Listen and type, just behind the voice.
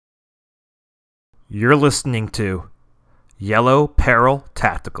You're listening to Yellow Peril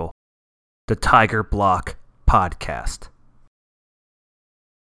Tactical, the Tiger Block Podcast.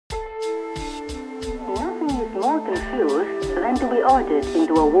 Nothing is more confused than to be ordered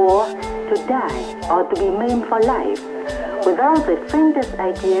into a war to die or to be maimed for life without the faintest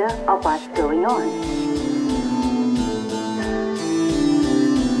idea of what's going on.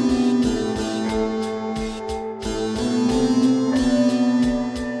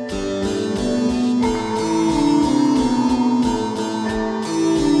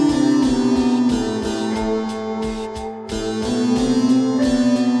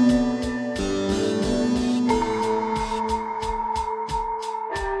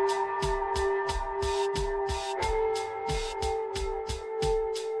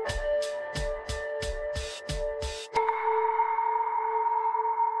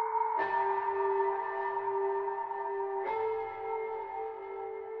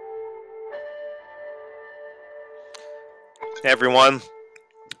 Hey everyone,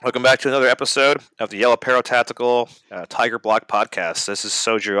 welcome back to another episode of the Yellow Peril Tactical Tiger Block Podcast. This is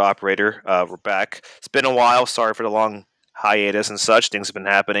Soju Operator. We're back. It's been a while. Sorry for the long hiatus and such. Things have been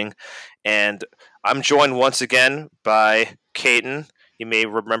happening. And I'm joined once again by Caden. You may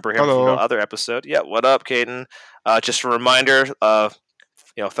remember him from the other episode. Yeah, what up, Caden? Just a reminder, fellow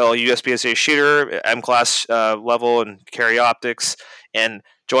USPSA shooter, M-class level and carry optics, and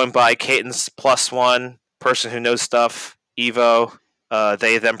joined by Caden's plus one person who knows stuff, Evo,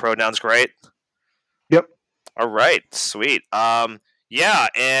 they, them pronouns, great? Yep. All right, sweet. Yeah,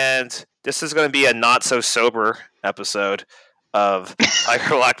 and this is going to be a not-so-sober episode of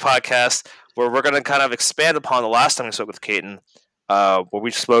Tiger Block Podcast, where we're going to kind of expand upon the last time we spoke with Caden, where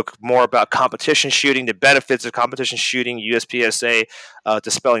we spoke more about competition shooting, the benefits of competition shooting, USPSA,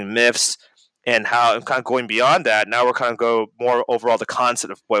 dispelling myths, and how I'm kind of going beyond that. Now we're kind of go more overall the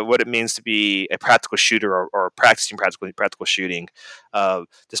concept of what it means to be a practical shooter or practicing practical shooting,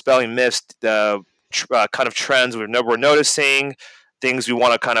 dispelling myths, kind of trends we're noticing, things we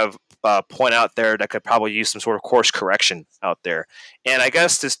want to kind of point out there that could probably use some sort of course correction out there. And I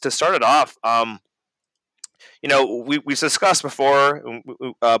guess to start it off, we've discussed before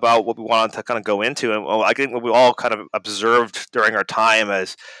about what we wanted to kind of go into, and I think what we all kind of observed during our time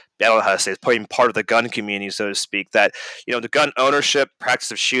as, I don't know how to say it, playing part of the gun community, so to speak, that, the gun ownership, practice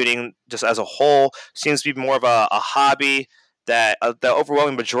of shooting, just as a whole, seems to be more of a hobby, that the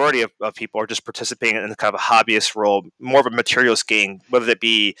overwhelming majority of people are just participating in kind of a hobbyist role, more of a materials game, whether it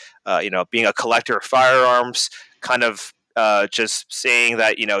be, being a collector of firearms, kind of just saying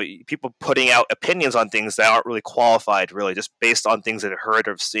that, people putting out opinions on things that aren't really qualified, really, just based on things that they've heard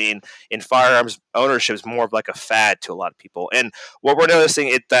or seen. In firearms ownership is more of like a fad to a lot of people. And what we're noticing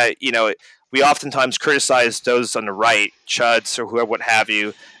is that, we oftentimes criticize those on the right, chuds or whoever, what have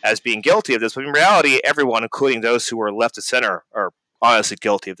you, as being guilty of this. But in reality, everyone, including those who are left of center, are honestly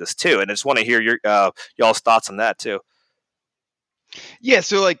guilty of this too. And I just want to hear your y'all's thoughts on that too. Yeah,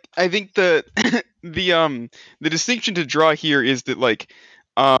 so I think the the distinction to draw here is that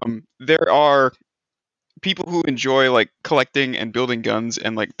there are people who enjoy collecting and building guns,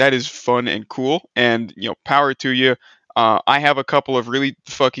 and that is fun and cool, and power to you. I have a couple of really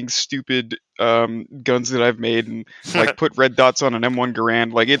fucking stupid guns that I've made, and put red dots on an M1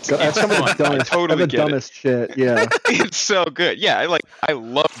 Garand. It's some fun. of the dumbest, I totally the dumbest shit. Yeah, it's so good. Yeah, I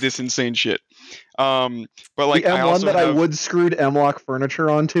love this insane shit. But the M1 I also that I wood screwed M-Lock furniture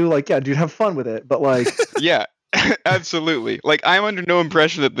onto, yeah, dude, have fun with it. But yeah, absolutely. I'm under no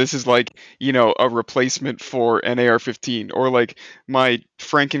impression that this is a replacement for an AR-15, or my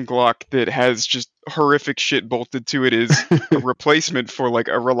Franken Glock that has just horrific shit bolted to it is a replacement for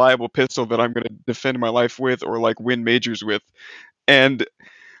a reliable pistol that I'm going to defend my life with, or win majors with. And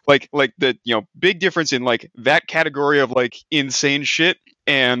the big difference in that category of insane shit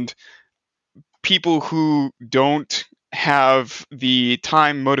and people who don't have the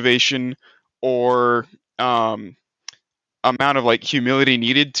time, motivation, or amount of humility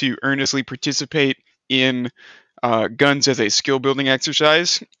needed to earnestly participate in guns as a skill building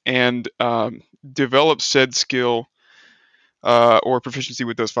exercise and develop said skill or proficiency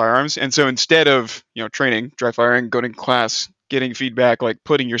with those firearms. And so instead of training, dry firing, going to class, getting feedback,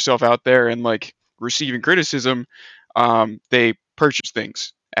 putting yourself out there and receiving criticism, they purchase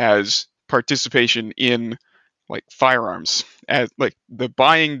things as participation in firearms, as the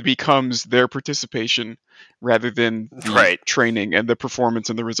buying becomes their participation rather than the training and the performance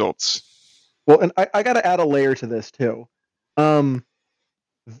and the results. Well, and I got to add a layer to this too. Taking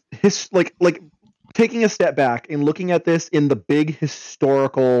a step back and looking at this in the big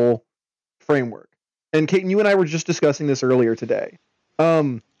historical framework. And Kate, you and I were just discussing this earlier today.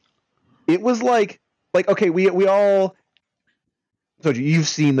 It was like, okay, we all told you've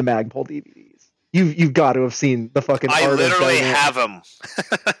seen the Magpul DVDs. You've got to have seen the fucking I Art of literally Dynamic. have them.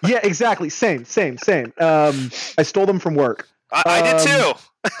 Yeah, exactly. Same. I stole them from work. I did too.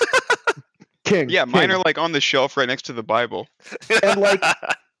 King. Yeah, mine King. are like on the shelf right next to the Bible. And like,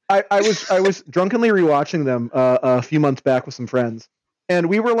 I was drunkenly rewatching them a few months back with some friends, and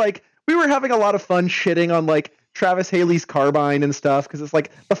we were having a lot of fun shitting on like Travis Haley's carbine and stuff because it's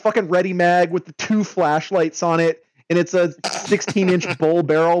like the fucking Ready Mag with the 2 flashlights on it, and it's a 16-inch bull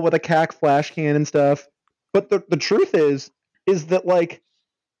barrel with a CAC flash can and stuff. But the truth is that like,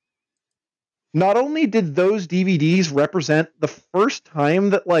 not only did those DVDs represent the first time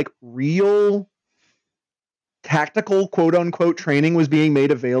that like real tactical quote unquote training was being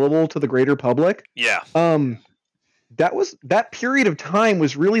made available to the greater public. Yeah. That period of time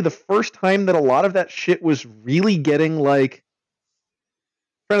was really the first time that a lot of that shit was really getting like,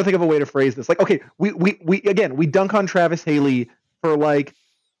 trying to think of a way to phrase this. Like, okay, we dunk on Travis Haley for like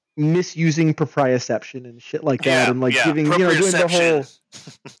misusing proprioception and shit like that, and like giving, you know, doing the whole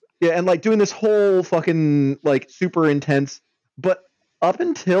and like doing this whole fucking like super intense. But up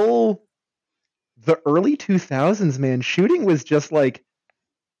until the early 2000s, man, shooting was just like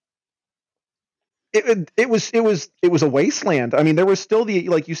it was a wasteland. I mean, there was still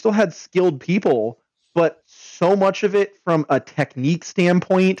you still had skilled people, but so much of it from a technique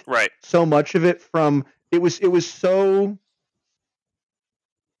standpoint, right? So much of it from it was so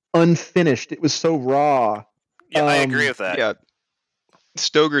unfinished. It was so raw. Yeah, I agree with that. Yeah.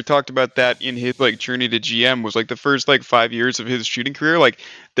 Stoger talked about that in his like journey to GM. Was like the first like 5 years of his shooting career, like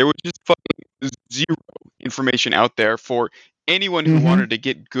there was just fucking zero information out there for anyone who wanted to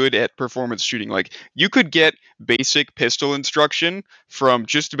get good at performance shooting. Like you could get basic pistol instruction from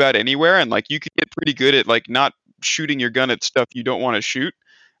just about anywhere, and like you could get pretty good at like not shooting your gun at stuff you don't want to shoot.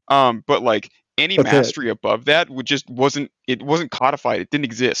 But like any mastery above that wasn't codified. It didn't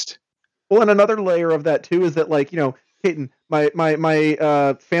exist. Well, and another layer of that too is that, like, you know, Peyton, my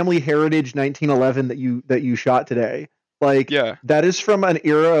family heritage 1911 that you shot today, like, that is from an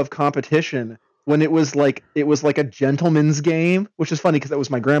era of competition when it was like a gentleman's game, which is funny because that was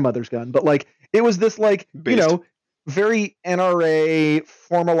my grandmother's gun, but like it was this like you know, very NRA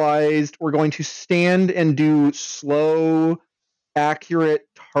formalized. We're going to stand and do slow, accurate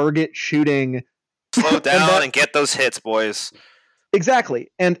target shooting. Slow down and get those hits, boys.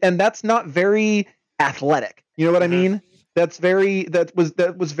 Exactly, and that's not very athletic. You know what I mean? That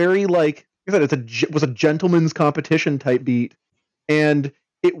was very like I said. It was a gentleman's competition type beat, and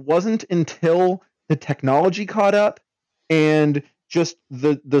it wasn't until the technology caught up and just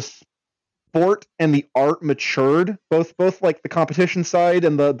the sport and the art matured, both like the competition side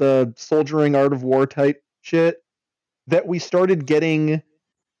and the soldiering art of war type shit, that we started getting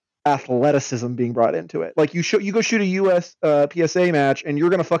athleticism being brought into it. Like you go shoot a US PSA match and you're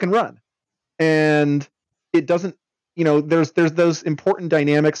gonna fucking run, and it doesn't, you know, there's those important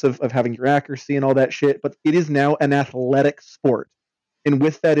dynamics of having your accuracy and all that shit, but it is now an athletic sport, and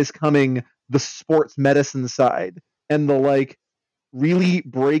with that is coming the sports medicine side and the like really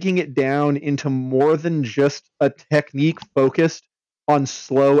breaking it down into more than just a technique focused on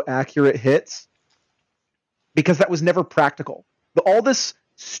slow accurate hits, because that was never practical. All this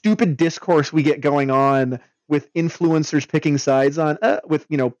stupid discourse we get going on with influencers picking sides on with,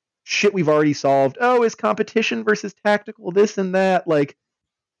 you know, shit we've already solved. Oh, is competition versus tactical this and that? Like,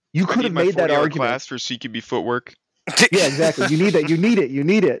 you could have made that argument. Class for CQB footwork. Yeah, exactly. You need that. You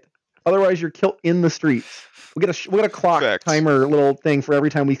need it. Otherwise, you're kilt in the streets. We'll get a clock timer little thing for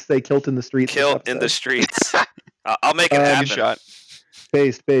every time we say kilt in the streets. Kilt in the streets. I'll make it happen. Shot.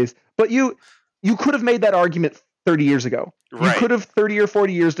 Based. But you could have made that argument 30 years ago. Right. You could have 30 or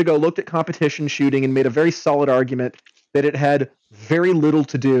 40 years ago looked at competition shooting and made a very solid argument that it had very little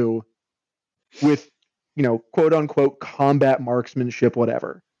to do with, you know, quote unquote combat marksmanship,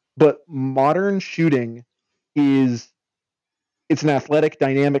 whatever. But modern shooting it's an athletic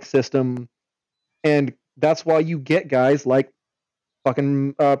dynamic system, and that's why you get guys like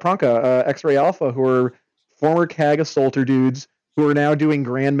fucking Pronka, X-Ray Alpha, who are former CAG assaulter dudes who are now doing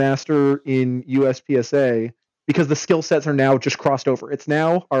Grandmaster in USPSA, because the skill sets are now just crossed over. It's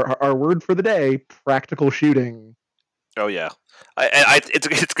now our word for the day: practical shooting. Oh yeah,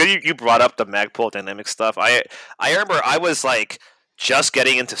 it's good you brought up the Magpul dynamic stuff. I remember I was like just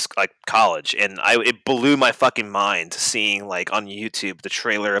getting into like college, and it blew my fucking mind seeing like on YouTube the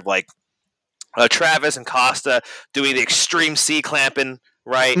trailer of like Travis and Costa doing the extreme C clamping,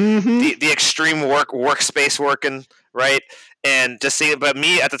 right? The extreme workspace working, right? And just seeing, but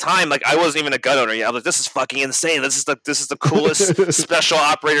me at the time, like I wasn't even a gun owner yet. I was like, "This is fucking insane. This is the coolest special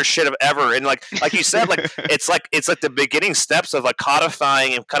operator shit of ever." And like you said, like it's like the beginning steps of like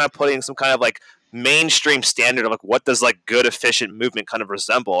codifying and kind of putting some kind of like mainstream standard of like what does like good efficient movement kind of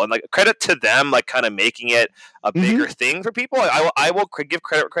resemble. And like credit to them, like kind of making it a bigger thing for people. Like, I will give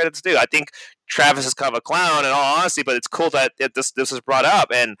credit's due. I think Travis is kind of a clown in all honesty, but it's cool that this is brought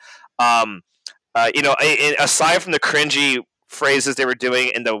up. And aside from the cringy phrases they were doing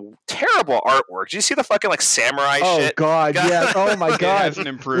in the terrible artwork, did you see the fucking like samurai shit? Oh god, yeah. Oh my god, it hasn't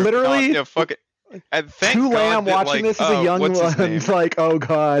improved. Literally, yeah, fuck it. And thank Two God Lamb watching this as a young one, like, oh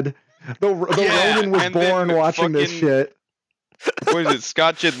god, the Ronin was born watching this shit. What is it?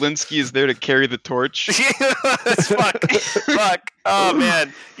 Scott Jedlinski is there to carry the torch. Fuck. Oh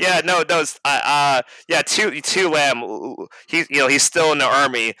man. Yeah. No. Yeah. Two Lamb. He's still in the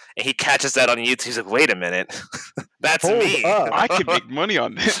army, and he catches that on YouTube. He's like, wait a minute, that's Hold me. up. I could make money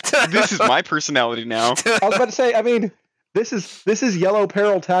on this. This is my personality now. I was about to say, I mean, this is Yellow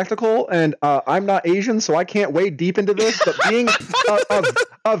Peril Tactical, and I'm not Asian, so I can't wade deep into this. But being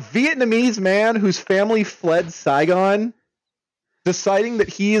a Vietnamese man whose family fled Saigon, deciding that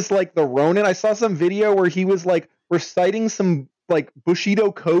he is like the Ronin. I saw some video where he was like reciting some like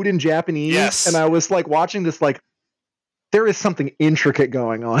Bushido code in Japanese, Yes. and I was like watching this, like, there is something intricate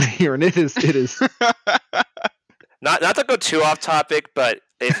going on here, and it is Not to go too off topic, but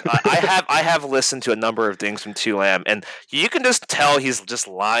I have listened to a number of things from Two Lamb, and you can just tell he's just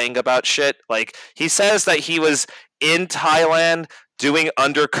lying about shit. Like he says that he was in Thailand doing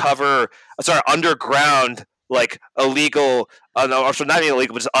underground, like illegal, not even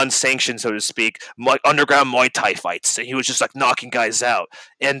illegal, but just unsanctioned, so to speak, underground Muay Thai fights, and he was just like knocking guys out,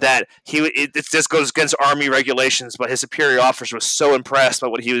 and that this goes against army regulations, but his superior officer was so impressed by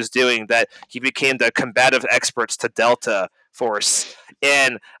what he was doing that he became the combative experts to Delta Force.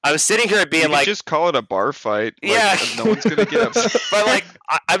 And I'm sitting here being like, just call it a bar fight. Like, yeah, no one's gonna get upset. But like,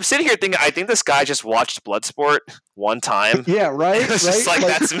 I'm sitting here thinking, I think this guy just watched Bloodsport one time. yeah, right. It's just like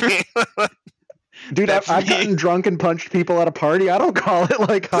that's me. Dude, I've me. gotten drunk and punched people at a party. I don't call it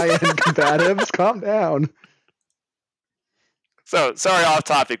like high-end combatives. Calm down. So sorry, off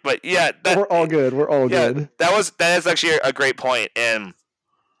topic, but yeah, We're all good. We're all good. That is actually a great point. And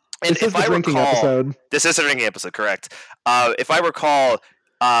This is the drinking episode. This is a drinking episode, correct? If I recall,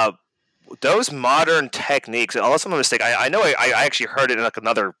 those modern techniques, unless I'm a mistake, I know I actually heard it in like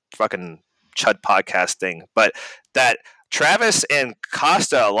another fucking Chud podcast thing, but that Travis and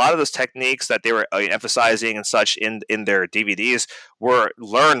Costa, a lot of those techniques that they were emphasizing and such in their DVDs were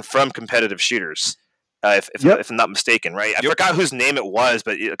learned from competitive shooters. If I'm not mistaken, right? I forgot whose name it was,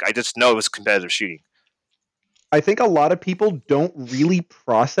 but I just know it was competitive shooting. I think a lot of people don't really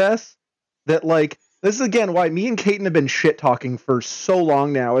process that, like, this is again why me and Caton have been shit talking for so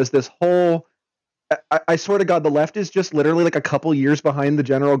long now, is this whole, I swear to God, the left is just literally like a couple years behind the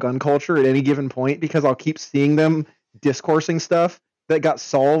general gun culture at any given point, because I'll keep seeing them discoursing stuff that got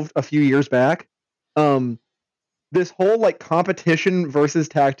solved a few years back. This whole like competition versus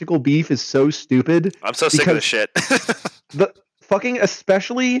tactical beef is so stupid. I'm so sick of this shit. The fucking,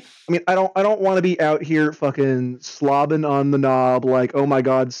 especially, I mean, I don't want to be out here fucking slobbing on the knob like, oh my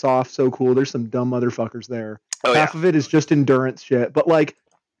god, soft, so cool. There's some dumb motherfuckers there. Half of it is just endurance shit, but like,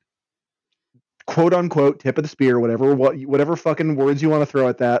 quote unquote tip of the spear, whatever fucking words you want to throw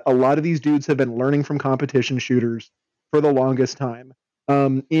at that. A lot of these dudes have been learning from competition shooters for the longest time.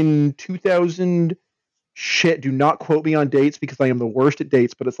 In 2000, shit, do not quote me on dates because I am the worst at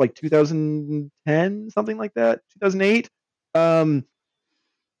dates, but it's like 2010, something like that, 2008.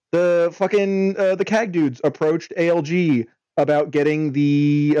 The fucking the CAG dudes approached ALG about getting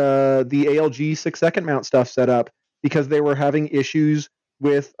the ALG 6-second mount stuff set up because they were having issues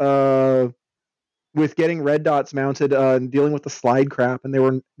with getting red dots mounted and dealing with the slide crap, and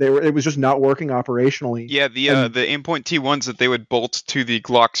it was just not working operationally. Yeah, the Aimpoint T1s that they would bolt to the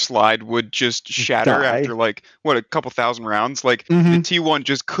Glock slide would just shatter after like a couple thousand rounds. Like the T1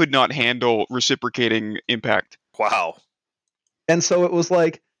 just could not handle reciprocating impact. Wow. And so it was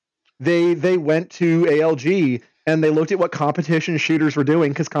like they went to ALG and they looked at what competition shooters were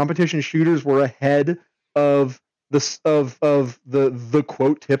doing, because competition shooters were ahead of the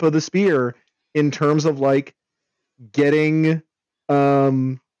quote tip of the spear in terms of like getting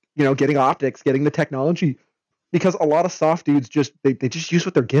getting optics, getting the technology, because a lot of soft dudes just they just use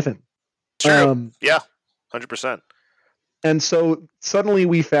what they're given. True. Yeah, 100%. And so suddenly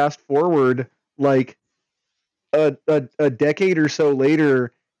we fast forward like a decade or so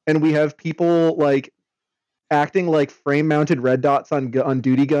later, and we have people like acting like frame mounted red dots on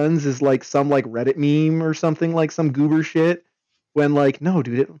duty guns is like some like Reddit meme or something, like some goober shit. when like, no,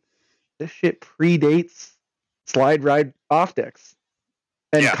 dude, this shit predates slide ride optics,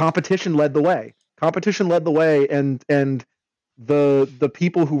 and Yeah. competition led the way. Competition led the way, and the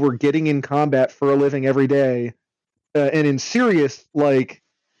people who were getting in combat for a living every day, and in serious like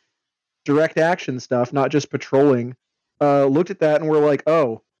direct action stuff, not just patrolling, looked at that and were like,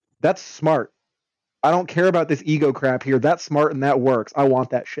 oh, that's smart. I don't care about this ego crap here. That's smart and that works. I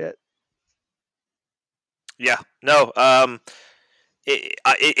want that shit. Yeah. No.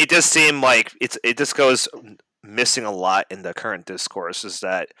 It does seem like it just goes missing a lot in the current discourse. Is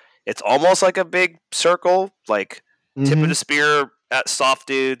that it's almost like a big circle, like tip of the spear at soft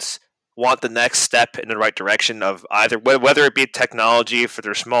dudes want the next step in the right direction of either whether it be technology for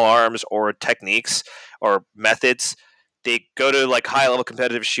their small arms or techniques or methods. They go to like high level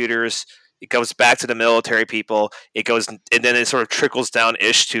competitive shooters. It goes back to the military people. It goes and then it sort of trickles down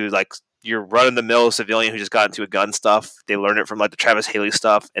ish to like your run of the mill civilian who just got into a gun stuff. They learned it from like the Travis Haley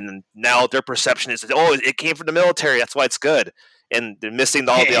stuff, and then now their perception is, oh, it came from the military. That's why it's good. And they're missing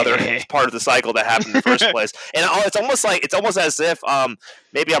all the other part of the cycle that happened in the first place. And it's almost as if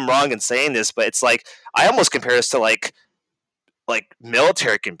maybe I'm wrong in saying this, but it's like I almost compare this to like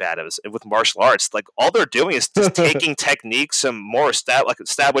military combatives with martial arts. Like all they're doing is just taking techniques and more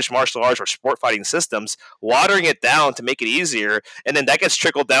established martial arts or sport fighting systems, watering it down to make it easier, and then that gets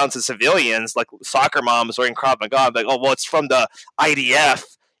trickled down to civilians like soccer moms learning Krav Maga. Like, oh well, it's from the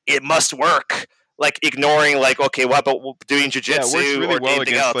IDF, it must work. Like ignoring, like, okay, what about doing jujitsu Yeah, it works really or well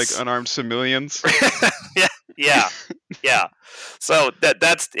anything against else? like unarmed civilians. yeah. So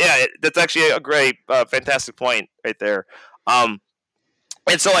that's actually a great, fantastic point right there. And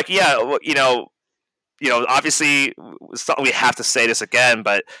so like obviously we have to say this again,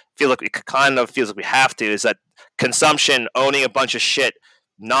 but it kind of feels like we have to, is that consumption, owning a bunch of shit,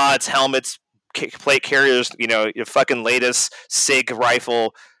 nods, helmets, plate carriers, your fucking latest SIG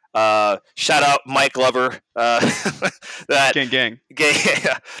rifle. Shout out Mike Glover. That gang.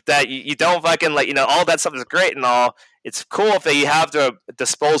 that you don't fucking all that stuff is great and all. It's cool if you have the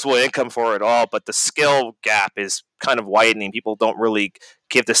disposable income for it all, but the skill gap is kind of widening. People don't really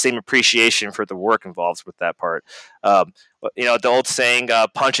give the same appreciation for the work involved with that part. The old saying,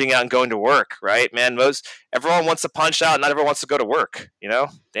 punching out and going to work, right? Man, everyone wants to punch out, not everyone wants to go to work,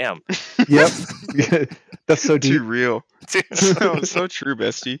 Damn. Yep. That's so deep. Too real. so true,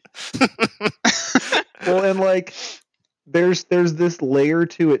 bestie. Well, and like there's this layer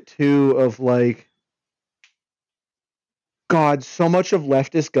to it too of like, God, so much of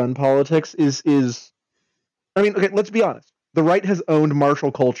leftist gun politics is I mean, okay, let's be honest. The right has owned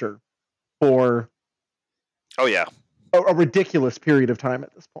martial culture for Oh yeah. a ridiculous period of time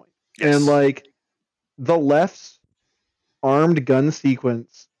at this point. Yes. And like the left's armed gun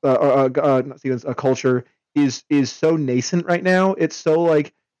sequence not sequence, a culture is so nascent right now. It's so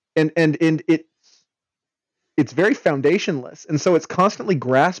like and it's very foundationless. And so it's constantly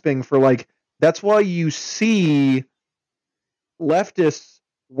grasping for like, that's why you see leftists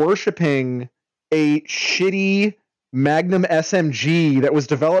worshiping a shitty Magnum SMG that was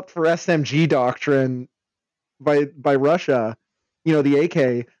developed for SMG doctrine by Russia, the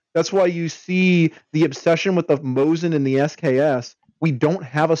AK. That's why you see the obsession with the Mosin and the SKS. We don't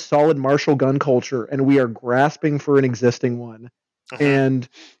have a solid martial gun culture, and we are grasping for an existing one. Uh-huh. And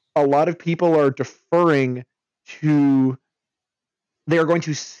a lot of people are deferring to, they are going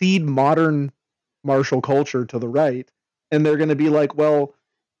to cede modern martial culture to the right, and they're going to be like, well,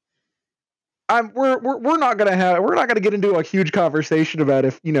 we're not gonna get into a huge conversation about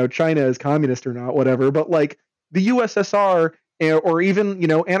if China is communist or not, whatever. But like the USSR or even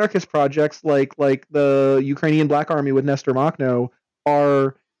anarchist projects like the Ukrainian Black Army with Nestor Makhno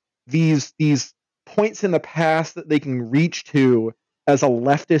are these points in the past that they can reach to as a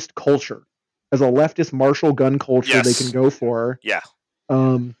leftist culture, as a leftist martial gun culture. Yes. They can go for. Yeah.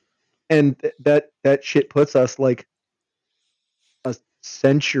 And that shit puts us like a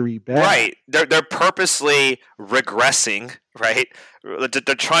century back. Right. They're purposely regressing, right? They're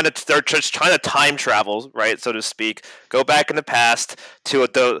just trying to time travel, right, so to speak, go back in the past to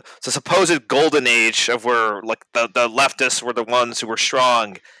the supposed golden age of where like the leftists were the ones who were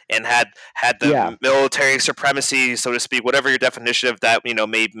strong and had the military supremacy, so to speak, whatever your definition of that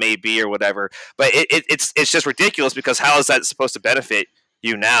may be or whatever. But it's just ridiculous, because how is that supposed to benefit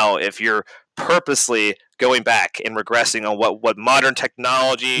you now if you're purposely going back and regressing on what modern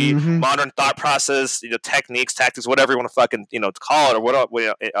technology, modern thought process, techniques, tactics, whatever you want to fucking call it, or what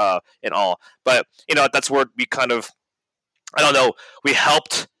and all. But that's where we kind of, I don't know, we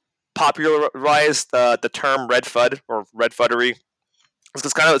helped popularize the term red fud or red fuddery.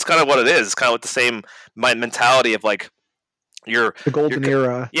 It's kind of what it is. It's kind of with the same mentality of like, your The golden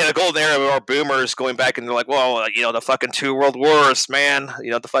era. Yeah, the golden era of our boomers going back and they're like, well, the fucking 2 world wars, man.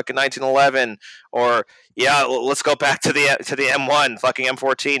 The fucking 1911, or yeah, let's go back to the M1, fucking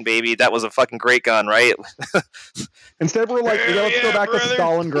M14, baby. That was a fucking great gun, right? Instead, we're like, let's go back to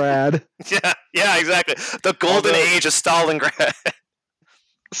Stalingrad. Yeah, exactly. The golden age of Stalingrad.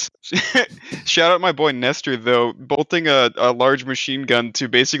 Shout out my boy Nestor, though. Bolting a large machine gun to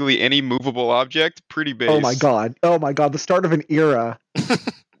basically any movable object, pretty base. Oh my god, the start of an era.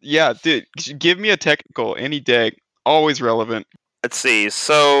 Yeah, dude, give me a technical any day. Always relevant. Let's see.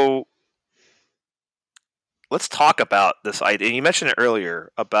 So let's talk about this idea. You mentioned it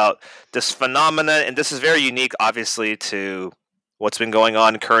earlier about this phenomenon, and this is very unique, obviously, to what's been going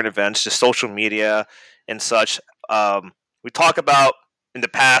on in current events, just social media and such. We talk about in the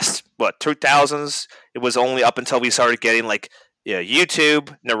past, 2000s, it was only up until we started getting YouTube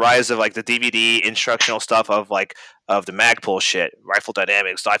and the rise of the DVD instructional stuff of the Magpul shit, rifle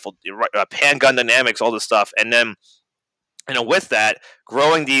dynamics, handgun dynamics, all this stuff, and then with that,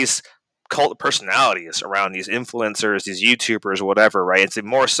 growing these cult personalities around these influencers, these YouTubers, whatever, right? It's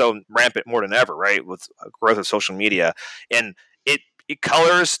more so rampant more than ever, right? With growth of social media, and it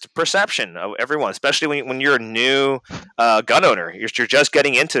colors the perception of everyone, especially when you're a new gun owner. You're just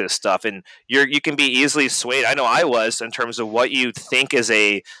getting into this stuff, and you can be easily swayed. I know I was, in terms of what you think is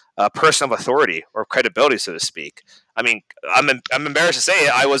a person of authority or credibility, so to speak. I mean, I'm embarrassed to say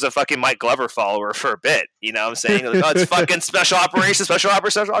it, I was a fucking Mike Glover follower for a bit. You know what I'm saying? It's fucking special operations.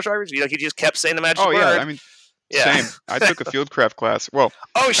 He just kept saying the magic word. I mean, same. I took a fieldcraft class. Well,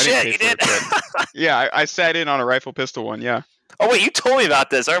 oh shit, you did? Yeah, I sat in on a rifle pistol one. Yeah. Oh wait, you told me about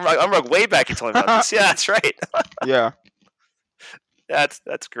this. I remember way back you told me about this. Yeah, that's right. Yeah.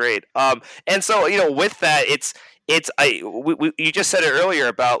 That's great. And so with that, you just said it earlier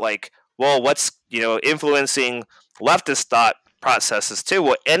about what's influencing leftist thought processes too.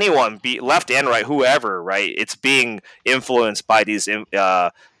 Well, anyone, be left and right, whoever, right? It's being influenced by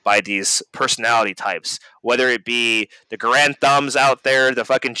these personality types, whether it be the Grand Thumbs out there, the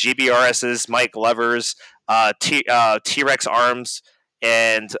fucking GBRSs, Mike Glovers, T-Rex Arms,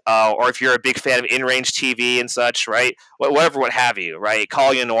 and or if you're a big fan of in-range TV and such, right? Whatever, what have you, right?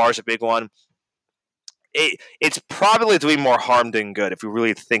 Collier Noir is a big one. It's probably doing more harm than good if you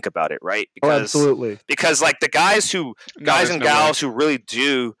really think about it, right? Because, absolutely. Because the guys and gals who really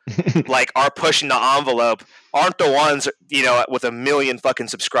do are pushing the envelope aren't the ones with 1 million fucking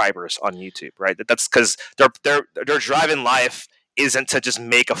subscribers on YouTube, right? That's because their driving life isn't to just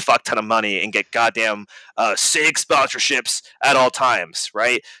make a fuck ton of money and get goddamn SIG sponsorships at all times,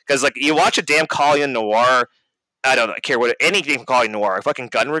 right? Because you watch a damn Collier Noir, I don't care what anything from Collier Noir, a fucking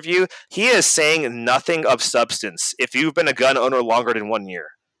gun review, he is saying nothing of substance if you've been a gun owner longer than 1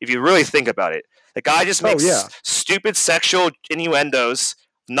 year. If you really think about it, the guy just makes stupid sexual innuendos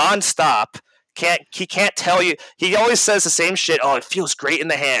nonstop. He can't tell you. He always says the same shit. Oh, it feels great in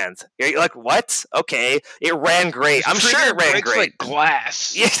the hand. You're like, what? Okay, it ran great. I'm sure it ran great. Like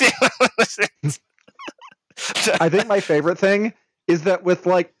glass. I think my favorite thing is that with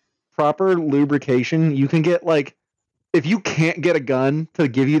proper lubrication, you can get if you can't get a gun to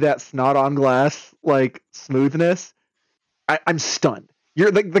give you that snot on glass smoothness, I'm stunned.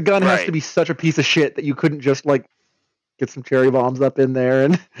 The gun has to be such a piece of shit that you couldn't just get some cherry bombs up in there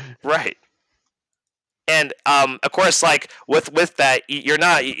and right. And of course, with that, you're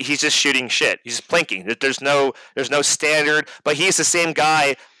not. He's just shooting shit. He's just plinking. There's no standard. But he's the same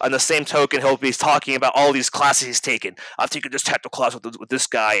guy. On the same token, he'll be talking about all these classes he's taken. I've taken this tactical class with this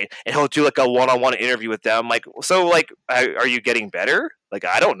guy, and he'll do a one-on-one interview with them. Are you getting better?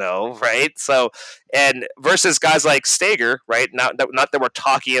 I don't know, right? So, and versus guys like Stager, right? Not that we're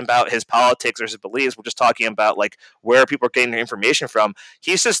talking about his politics or his beliefs. We're just talking about where people are getting their information from.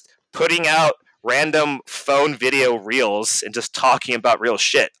 He's just putting out random phone video reels and just talking about real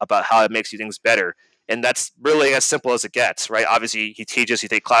shit about how it makes you things better. And that's really as simple as it gets, right? Obviously, he teaches, you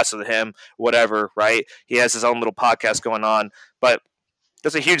take classes with him, whatever, right? He has his own little podcast going on, but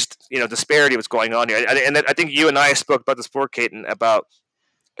there's a huge, disparity what's going on here. And I think you and I spoke about this before, Caton, about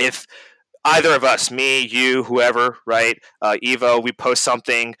if either of us, me, you, whoever, right, Evo, we post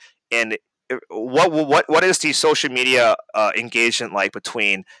something, and what is the social media engagement like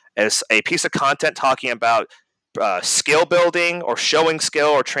between as a piece of content talking about skill building or showing skill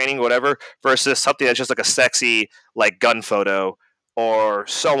or training, whatever, versus something that's just a sexy gun photo or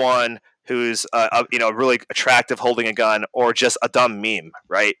someone who's really attractive holding a gun, or just a dumb meme,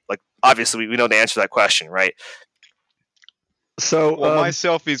 right? Obviously we know the answer to that question, right? So my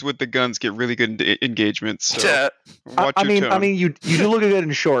selfies with the guns get really good engagement. So watch your tone. I mean, you do look good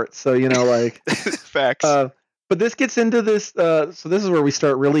in shorts, so facts. But this gets into this. So this is where we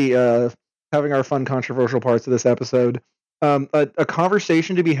start really having our fun, controversial parts of this episode. A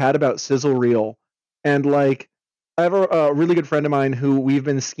conversation to be had about sizzle reel, and like I have a really good friend of mine who we've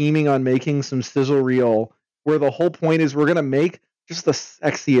been scheming on making some sizzle reel, where the whole point is we're gonna make just the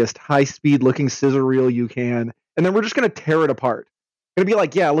sexiest, high speed looking sizzle reel you can, and then we're just gonna tear it apart. Gonna be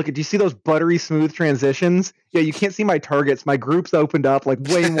like, yeah, look, do you see those buttery smooth transitions? Yeah, you can't see my targets. My groups opened up like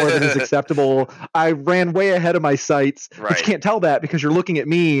way more than is acceptable. I ran way ahead of my sights, but Right. you can't tell that because you're looking at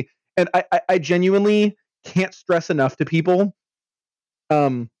me. And I genuinely can't stress enough to people.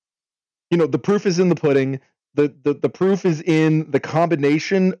 The proof is in the pudding. The proof is in the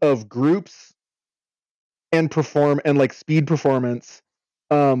combination of groups and perform and like speed performance.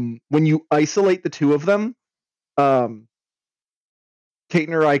 When you isolate the two of them, Kate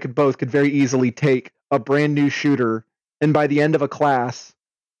or I could very easily take a brand new shooter, and by the end of a class,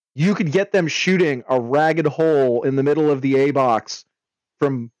 you could get them shooting a ragged hole in the middle of the A box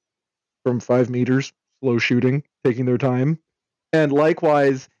from 5 meters, slow shooting, taking their time. And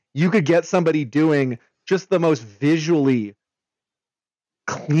likewise, you could get somebody doing just the most visually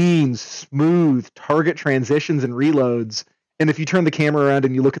clean, smooth target transitions and reloads. And if you turn the camera around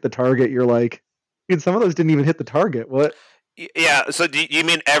and you look at the target, you're like, dude, some of those didn't even hit the target. What? Yeah, so do you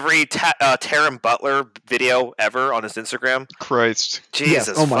mean every Taron Butler video ever on his Instagram? Christ. Jesus,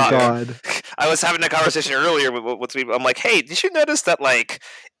 Yes. Oh my fuck. God. I was having a conversation earlier with people. I'm like, hey, did you notice that like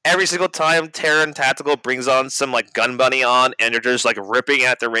every single time Taron Tactical brings on some like gun bunny on and they're just like ripping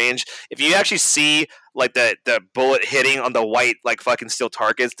at the range, if you actually see like the bullet hitting on the white like fucking steel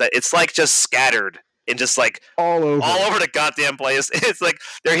targets, that it's like just scattered and just like All over the goddamn place. It's like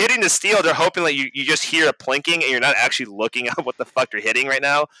they're hitting the steel. They're hoping that you just hear a plinking and you're not actually looking at what the fuck you're hitting right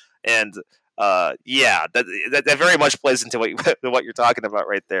now. And yeah, that very much plays into what you're talking about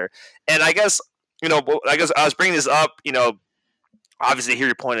right there. And I guess I was bringing this up. Obviously hear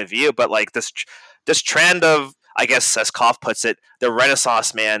your point of view, but like this trend of, I guess, as Koff puts it, the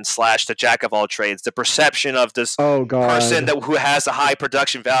Renaissance man / the jack of all trades, the perception of this person who has a high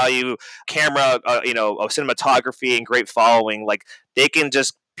production value, camera, cinematography and great following, like they can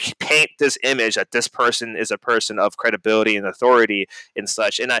just paint this image that this person is a person of credibility and authority and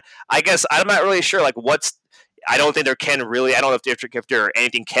such. And I guess I'm not really sure like I don't think I don't know if there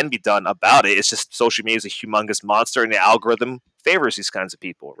anything can be done about it. It's just social media is a humongous monster and the algorithm favors these kinds of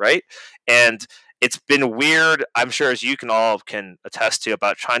people, right? And it's been weird, I'm sure, as you can attest to,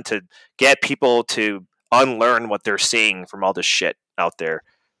 about trying to get people to unlearn what they're seeing from all this shit out there.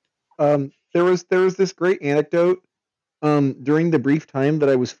 There was this great anecdote during the brief time that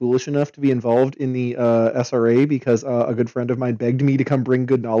I was foolish enough to be involved in the SRA because a good friend of mine begged me to come bring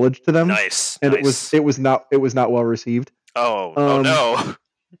good knowledge to them. Nice. And it was not well received. Oh no.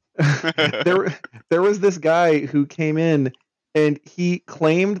 there was this guy who came in and he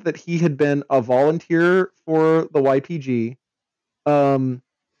claimed that he had been a volunteer for the YPG, and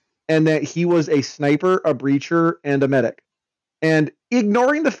that he was a sniper, a breacher, and a medic. And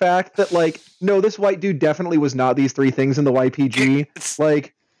ignoring the fact that, like, no, this white dude definitely was not these three things in the YPG.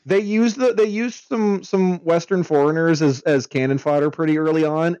 Like, they used some Western foreigners as cannon fodder pretty early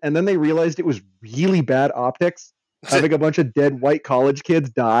on, and then they realized it was really bad optics having a bunch of dead white college kids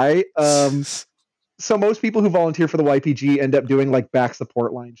die. So most people who volunteer for the YPG end up doing like back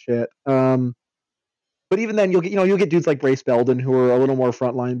support line shit. But even then, you'll get dudes like Brace Belden who are a little more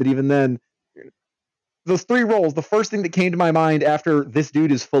frontline. But even then, those three roles, the first thing that came to my mind after this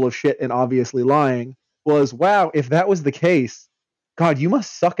dude is full of shit and obviously lying was, wow, if that was the case, God, you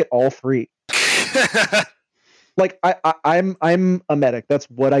must suck at all three. Like I'm a medic. That's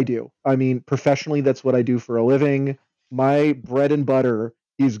what I do. I mean, professionally, that's what I do for a living. My bread and butter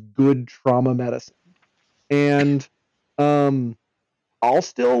is good trauma medicine. And I'll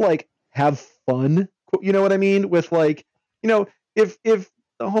still like have fun, you know what I mean? With like, if the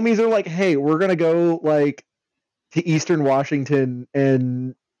homies are like, hey, we're gonna go like to Eastern Washington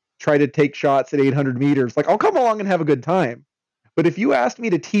and try to take shots at 800 meters, like I'll come along and have a good time. But if you asked me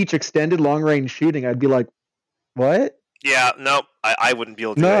to teach extended long range shooting, I'd be like, what? Yeah, no, I wouldn't be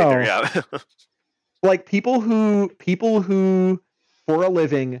able to do that either. Yeah. Like people who for a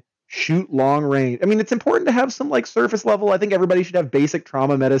living shoot long range. I mean, it's important to have some like surface level. I think everybody should have basic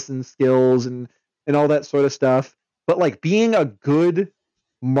trauma medicine skills and all that sort of stuff. But like being a good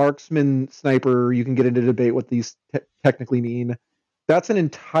marksman sniper, you can get into debate what these technically mean. That's an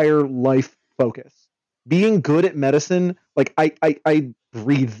entire life focus. Being good at medicine, like I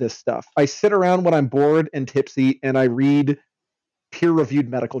breathe this stuff. I sit around when I'm bored and tipsy and I read peer-reviewed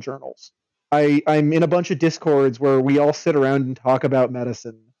medical journals. I'm in a bunch of discords where we all sit around and talk about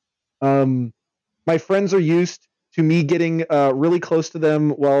medicine. My friends are used to me getting really close to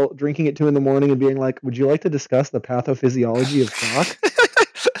them while drinking at 2 in the morning and being like, "Would you like to discuss the pathophysiology of shock?"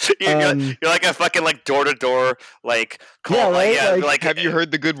 You're like a fucking like door to door like call. Yeah, right? Like, have you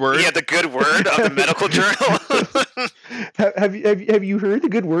heard the good word? Yeah, the good word of the medical journal. Have you heard the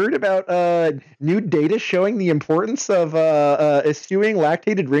good word about new data showing the importance of eschewing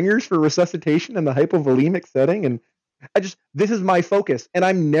lactated ringers for resuscitation in the hypovolemic setting? And this is my focus, and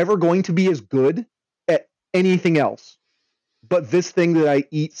I'm never going to be as good at anything else but this thing that I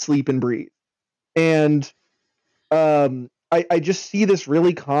eat, sleep, and breathe. And I just see this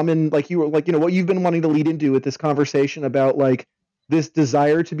really common, what you've been wanting to lead into with this conversation about like this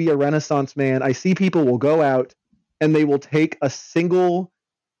desire to be a Renaissance man. I see people will go out and they will take a single,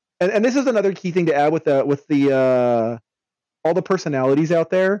 and this is another key thing to add with the all the personalities out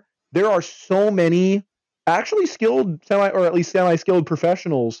there. There are so many actually skilled semi-skilled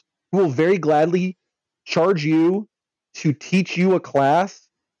professionals who will very gladly charge you to teach you a class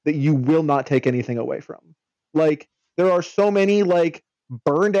that you will not take anything away from. Like, there are so many like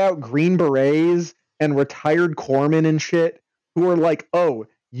burned out Green Berets and retired corpsmen and shit who are like, "Oh,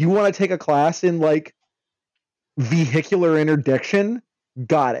 you want to take a class in like vehicular interdiction?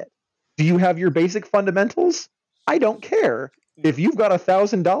 Got it. Do you have your basic fundamentals? I don't care. If you've got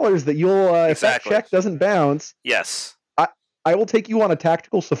 $1,000 that you'll if that check doesn't bounce, yes, I will take you on a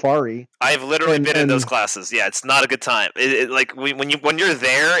tactical safari." I've literally been in those classes. Yeah, it's not a good time. Like when you're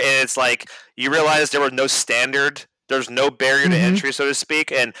there, and it's like you realize there was no standard. There's no barrier to entry, so to speak,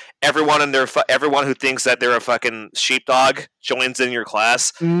 and everyone who thinks that they're a fucking sheepdog joins in your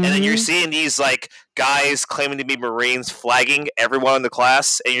class, and then you're seeing these like guys claiming to be Marines flagging everyone in the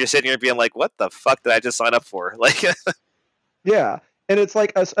class, and you're sitting here being like, "What the fuck did I just sign up for?" Like, yeah, and it's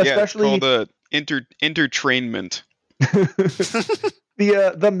like especially called intertrainment.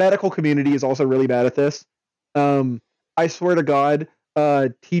 The medical community is also really bad at this. I swear to God.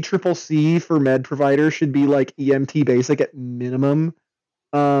 TCCC for med providers should be like EMT basic at minimum.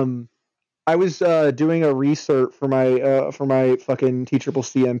 I was doing a recert for my fucking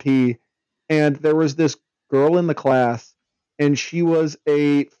TCCC MP, and there was this girl in the class, and she was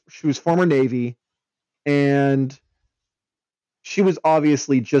former Navy, and she was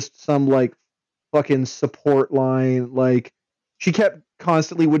obviously just some like fucking support line. Like, she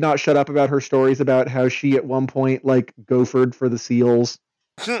constantly would not shut up about her stories about how she at one point like gophered for the SEALs.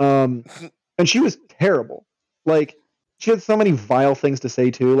 And she was terrible. Like, she had so many vile things to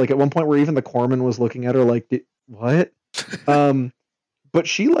say too. Like, at one point where even the corpsman was looking at her like, what? But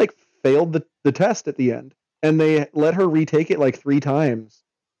she like failed the test at the end, and they let her retake it like 3 times.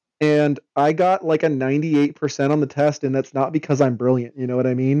 And I got like a 98% on the test, and that's not because I'm brilliant. You know what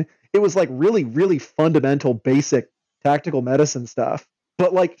I mean? It was like really, really fundamental, basic tactical medicine stuff.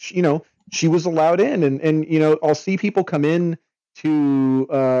 But like, you know, she was allowed in, and you know, I'll see people come in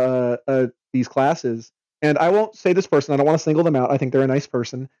to these classes, and I won't say this person. I don't want to single them out. I think they're a nice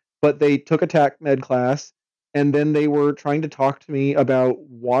person, but they took a tac med class, and then they were trying to talk to me about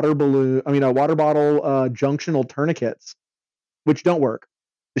water bottle junctional tourniquets, which don't work.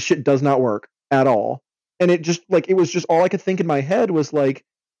 The shit does not work at all. And it was just all I could think in my head was like,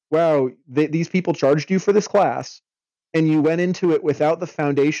 wow, these people charged you for this class, and you went into it without the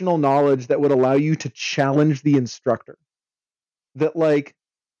foundational knowledge that would allow you to challenge the instructor. That, like,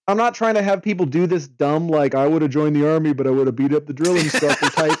 I'm not trying to have people do this dumb, like, I would have joined the army, but I would have beat up the drill instructor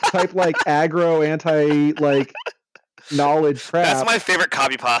type like aggro anti like knowledge crap. That's my favorite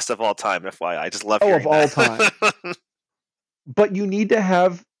copy pasta of all time, FYI. I just love hearing all time. But you need to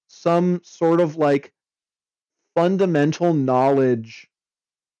have some sort of like fundamental knowledge.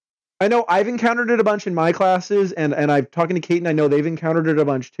 I know I've encountered it a bunch in my classes, and I've talking to Kate, and I know they've encountered it a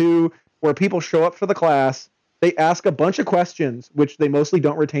bunch too, where people show up for the class, they ask a bunch of questions, which they mostly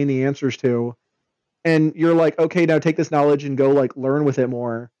don't retain the answers to, and you're like, okay, now take this knowledge and go like learn with it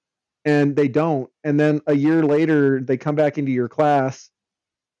more, and they don't, and then a year later they come back into your class,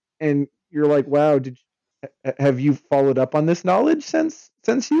 and you're like, wow, have you followed up on this knowledge since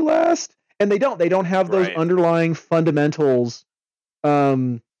you last? And they don't have those underlying fundamentals.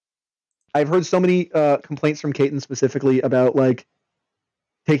 I've heard so many complaints from Caton specifically about like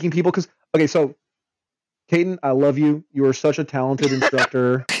taking people because so Caton, I love you. You are such a talented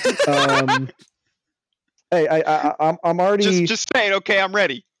instructor. Hey, I'm already just saying. Okay, I'm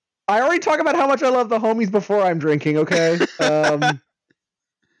ready. I already talk about how much I love the homies before I'm drinking. Okay, but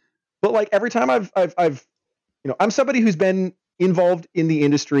like every time I've I'm somebody who's been involved in the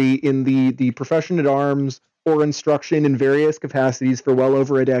industry, in the profession at arms or instruction in various capacities for well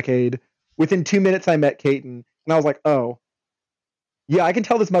over a decade. Within 2 minutes, I met Caton, and I was like, oh, Yeah, I can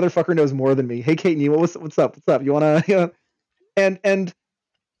tell this motherfucker knows more than me. Hey, Kate, what's up? What's up? You wanna, and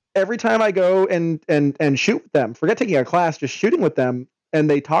every time I go and shoot with them, forget taking a class, just shooting with them, and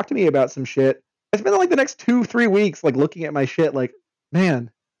they talk to me about some shit. I spend like the next 2-3 weeks like looking at my shit, like, man,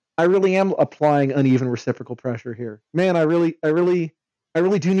 I really am applying uneven reciprocal pressure here. Man, I really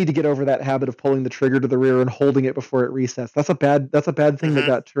do need to get over that habit of pulling the trigger to the rear and holding it before it resets. That's a bad thing that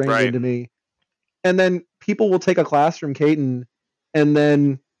got trained Right. into me. And then people will take a class from Caton, and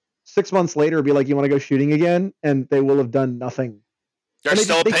then 6 months later be like, "You want to go shooting again?" And they will have done nothing. They're And they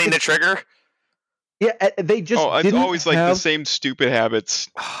still just- paying the trigger. Yeah, they just Oh, it's didn't always like the have- same stupid habits.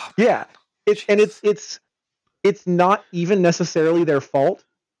 Yeah, it's not even necessarily their fault.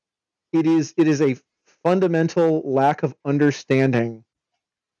 It is a fundamental lack of understanding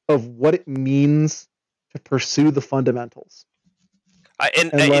of what it means to pursue the fundamentals.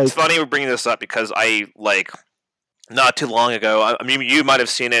 And And, it's like- funny we're bringing this up because I like not too long ago. I mean, you might have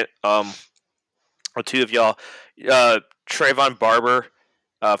seen it, or two of y'all. Trayvon Barber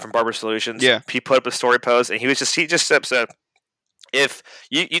from Barber Solutions. Yeah. He put up a story post, and he just said, if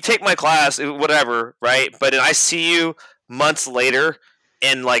you take my class, whatever, right? But I see you months later,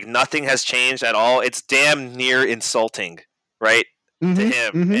 and like nothing has changed at all. It's damn near insulting, right, to Mhm,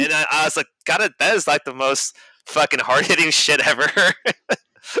 him. mhm. And I was like, God, that is like the most fucking hard hitting shit ever.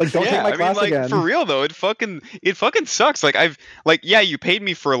 Like, don't take my I class mean, like, again. for real though, it fucking sucks. Like you paid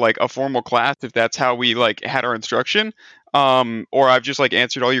me for like a formal class if that's how we like had our instruction. Or I've just like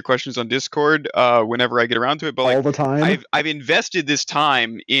answered all your questions on Discord whenever I get around to it. But like all the time. I've invested this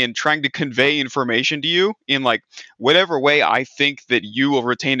time in trying to convey information to you in like whatever way I think that you will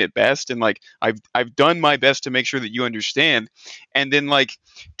retain it best, and like I've done my best to make sure that you understand. And then like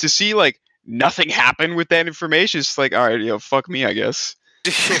to see like nothing happen with that information, it's like, all right, fuck me, I guess.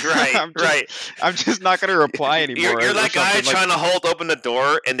 Right, right. I'm just not gonna reply anymore. You're or that guy something, like- trying to hold open the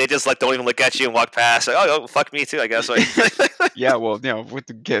door, and they just like don't even look at you and walk past. Like, oh, fuck me too, I guess. Like, Yeah, well, what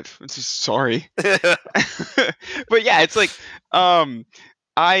the get? It's just sorry. But yeah, it's like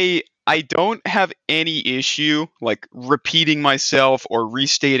I don't have any issue like repeating myself or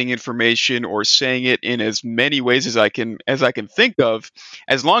restating information or saying it in as many ways as I can think of,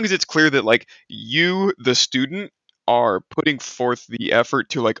 as long as it's clear that like you, the student, are putting forth the effort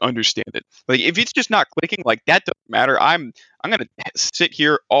to like understand it. Like if it's just not clicking, like that doesn't matter. I'm gonna sit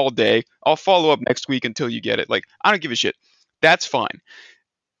here all day. I'll follow up next week until you get it. Like I don't give a shit. That's fine.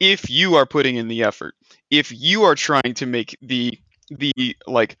 If you are putting in the effort, if you are trying to make the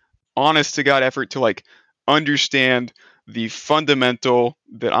like honest to God effort to like understand the fundamental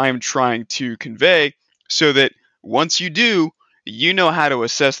that I am trying to convey, so that once you do, you know how to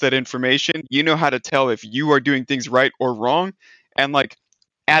assess that information, you know how to tell if you are doing things right or wrong, and like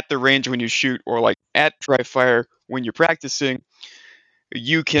at the range when you shoot or like at dry fire when you're practicing,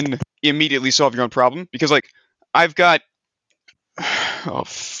 you can immediately solve your own problem. Because like I've got oh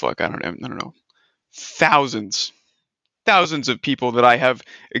fuck, I don't know, thousands of people that I have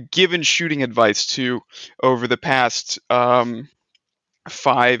given shooting advice to over the past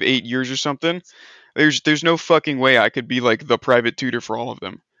 5-8 years or something. There's no fucking way I could be like the private tutor for all of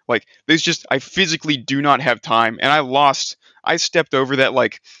them. Like I physically do not have time, and I stepped over that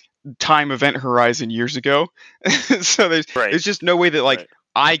like time event horizon years ago. So there's just no way that like Right.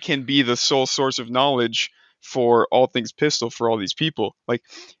 I can be the sole source of knowledge for all things pistol for all these people. Like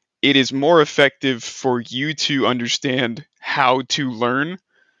it is more effective for you to understand how to learn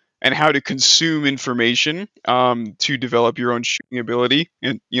and how to consume information to develop your own shooting ability,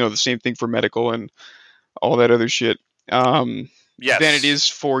 and the same thing for medical and all that other shit. Yes. Than it is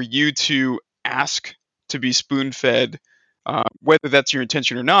for you to ask to be spoon-fed, whether that's your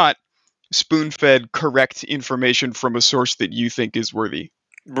intention or not, spoon-fed correct information from a source that you think is worthy.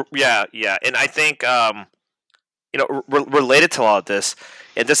 Yeah, and I think related to all of this,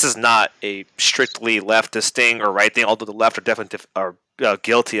 and this is not a strictly leftist thing or right thing, although the left are definitely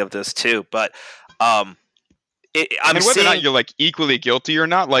guilty of this too. But I'm and whether seeing or not you're like equally guilty or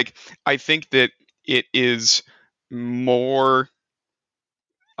not, like I think that it is more.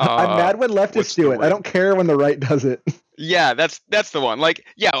 I'm mad when leftists what's the do it. I word? don't care when the right does it. Yeah, that's the one. Like,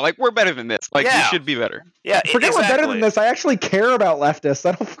 yeah, like we're better than this. Like, we Yeah. should be better. yeah, Forget we're better than exactly. this. I actually care about leftists.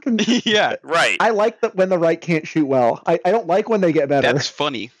 I don't fucking. Yeah, Right. I like that when the right can't shoot well. I don't like when they get better. that's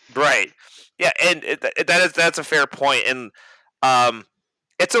funny. Right. Yeah, and that's a fair point, and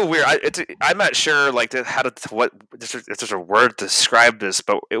it's a weird. I'm not sure like if there's a word to describe this,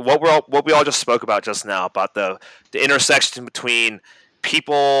 but what we all just spoke about just now about the intersection between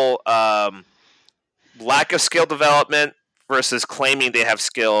people lack of skill development versus claiming they have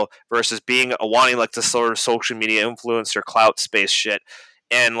skill versus being wanting like the sort of social media influencer clout space shit.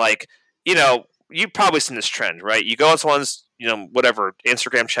 And like, you've probably seen this trend, right? You go on someone's, whatever,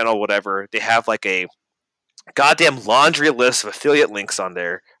 Instagram channel, whatever, they have like a goddamn laundry list of affiliate links on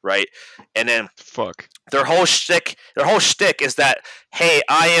there, right? And then Fuck. their whole shtick is that, hey,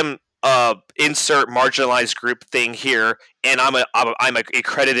 I am insert marginalized group thing here, and I'm a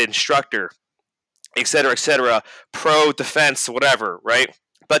accredited instructor, etc., pro defense, whatever, right?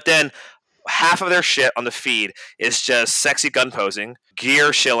 But then half of their shit on the feed is just sexy gun posing,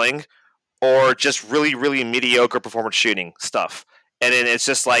 gear shilling, or just really, really mediocre performance shooting stuff. And then it's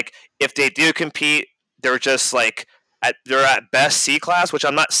just like, if they do compete, they're just like, they're at best C class, which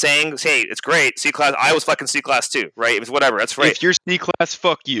I'm not saying, hey, it's great, C class. I was fucking C class too, right? It was whatever, that's right. If you're C class,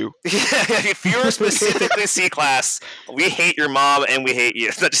 fuck you. If you're specifically C class, we hate your mom and we hate you.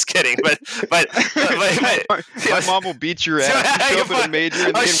 Not just kidding, but my mom will beat your ass. You show up at a major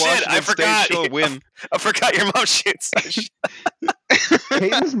and then Washington State, she'll win. I forgot your mom shoots.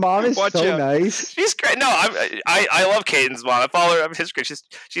 Caden's mom is Watch so out. nice. She's great. No, I love Caden's mom. I follow her on Instagram.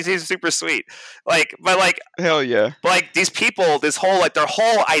 She's super sweet. Hell yeah. Like these people, this whole like their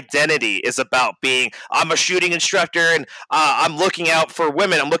whole identity is about being, I'm a shooting instructor and I'm looking out for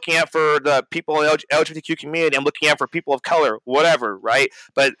women. I'm looking out for the people in the LGBTQ community. I'm looking out for people of color, whatever, right?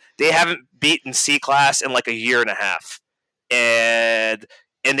 But they haven't beaten C class in like a year and a half, and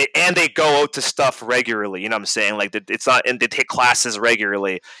they go out to stuff regularly. You know what I'm saying? Like it's not, and they take classes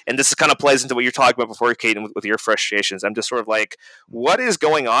regularly. And this kind of plays into what you're talking about before, Caden, with your frustrations. I'm just sort of like, what is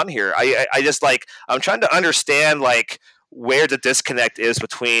going on here? I just like, I'm trying to understand like where the disconnect is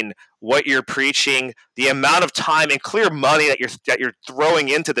between what you're preaching, the amount of time and clear money that you're throwing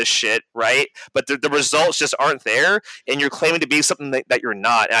into this shit, right? But the results just aren't there, and you're claiming to be something that you're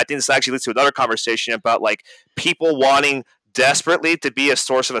not. And I think this actually leads to another conversation about like people wanting desperately to be a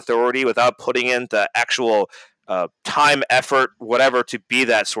source of authority without putting in the actual time, effort, whatever, to be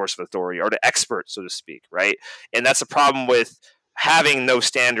that source of authority or the expert, so to speak, right? And that's a problem with having no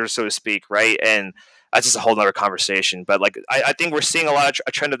standards, so to speak, right? And that's just a whole other conversation. But like, I think we're seeing a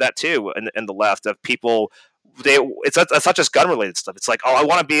trend of that too in the left, of people. It's not just gun related stuff. It's like, oh, I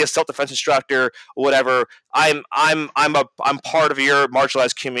want to be a self-defense instructor or whatever. I'm part of your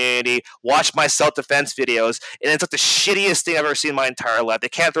marginalized community. Watch my self-defense videos, and it's like the shittiest thing I've ever seen in my entire life. They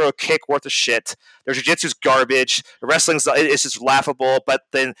can't throw a kick worth of shit. Their jiu-jitsu's garbage. The wrestling's it's just laughable. But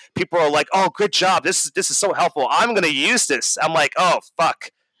then people are like, oh, good job. This is so helpful. I'm gonna use this. I'm like, oh fuck,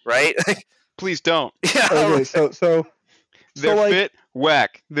 right? Please don't. Yeah. Okay, so Their like, fit,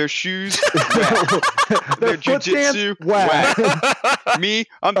 whack. Their shoes, whack. Their foot stance, jujitsu, whack. whack. Me,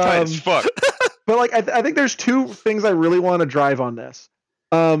 I'm tight as fuck. But like, I think there's two things I really want to drive on this.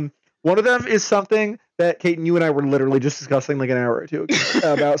 One of them is something that Kate and you and I were literally just discussing like an hour or two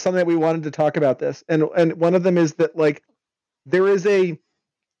ago about something that we wanted to talk about this. And one of them is that like there is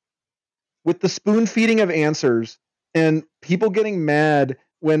with the spoon feeding of answers and people getting mad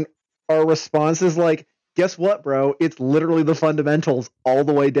when our response is like, guess what, bro? It's literally the fundamentals all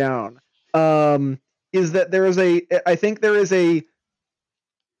the way down. Is that I think there is a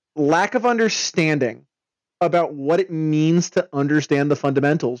lack of understanding about what it means to understand the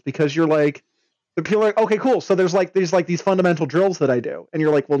fundamentals, because you're like, the people are like, okay, cool. So there's these fundamental drills that I do. And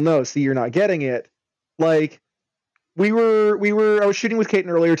you're like, well, no, see, you're not getting it. Like I was shooting with Caden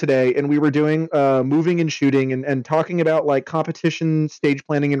earlier today, and we were doing moving and shooting and talking about like competition, stage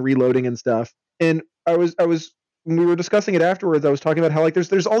planning and reloading and stuff. And I was when we were discussing it afterwards, I was talking about how like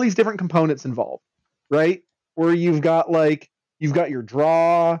there's all these different components involved, right? Where you've got your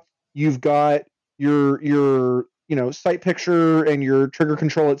draw, you've got your sight picture and your trigger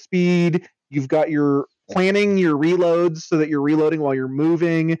control at speed, you've got your planning your reloads so that you're reloading while you're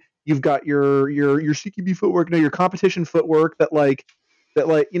moving, you've got your CQB footwork, your competition footwork that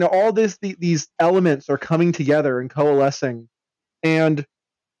all these elements are coming together and coalescing. And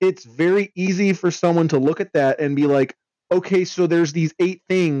it's very easy for someone to look at that and be like, okay, so there's these 8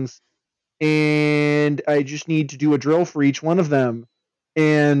 things and I just need to do a drill for each one of them.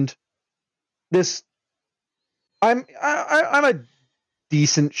 And I'm a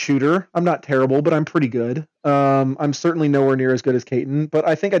decent shooter. I'm not terrible, but I'm pretty good. I'm certainly nowhere near as good as Caden, but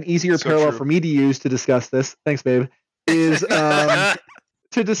I think an easier parallel for me to use to discuss this, thanks babe, is to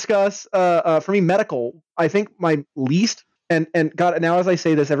discuss for me medical. I think my least and God, now as I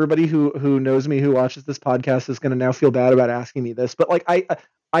say this, everybody who knows me, who watches this podcast, is going to now feel bad about asking me this, but like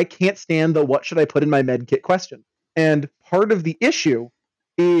I can't stand the what should I put in my med kit question. And part of the issue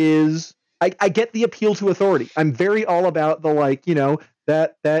is I get the appeal to authority. I'm very all about the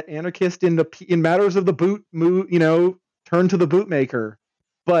that anarchist in matters of the boot turn to the bootmaker.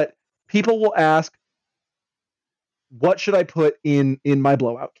 But people will ask, what should I put in my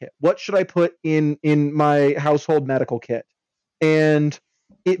blowout kit? What should I put in my household medical kit? And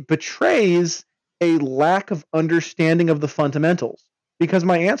it betrays a lack of understanding of the fundamentals, because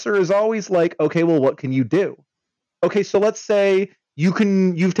my answer is always like, okay, well, what can you do? Okay, so let's say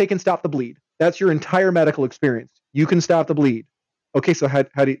you've taken Stop the Bleed. That's your entire medical experience. You can stop the bleed. Okay, so how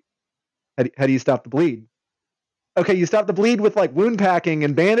do you stop the bleed? Okay, you stop the bleed with like wound packing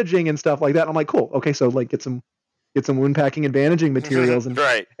and bandaging and stuff like that. I'm like, cool. Okay, so like get some wound packing and bandaging materials and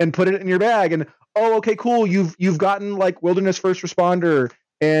right. and put it in your bag. And oh, okay, cool. You've gotten like wilderness first responder,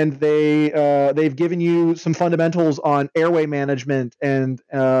 and they've given you some fundamentals on airway management and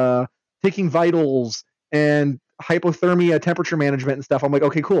taking vitals and hypothermia, temperature management and stuff. I'm like,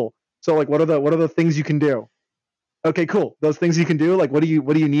 okay, cool. So like, what are the things you can do? Okay, cool. Those things you can do. Like, what do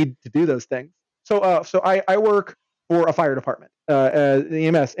you need to do those things? So I work for a fire department, the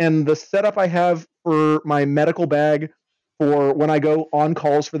EMS, and the setup I have for my medical bag for when I go on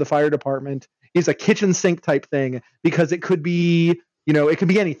calls for the fire department is a kitchen sink type thing, because it could be, it could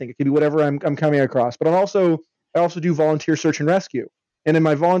be anything. It could be whatever I'm coming across. But I also do volunteer search and rescue. And in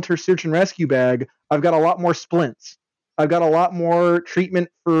my volunteer search and rescue bag, I've got a lot more splints. I've got a lot more treatment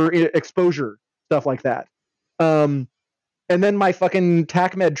for exposure, stuff like that. And then my fucking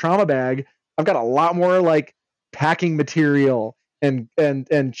TACMED trauma bag, I've got a lot more like packing material and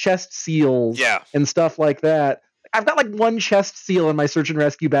chest seals and stuff like that. I've got like one chest seal in my search and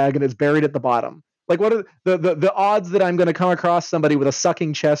rescue bag, and it's buried at the bottom. Like, what are the odds that I'm going to come across somebody with a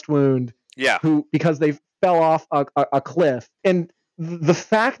sucking chest wound? Yeah. Who, because they fell off a cliff. And the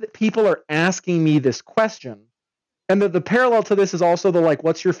fact that people are asking me this question, and the parallel to this is also the like,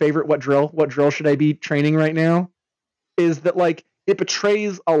 what's your favorite? What drill should I be training right now? Is that like, it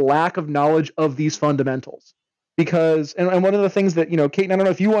betrays a lack of knowledge of these fundamentals. Because, and one of the things that, Kate, I don't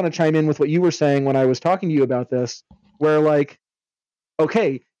know if you want to chime in with what you were saying when I was talking to you about this, where like,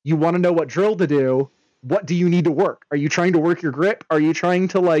 okay, you want to know what drill to do. What do you need to work? Are you trying to work your grip? Are you trying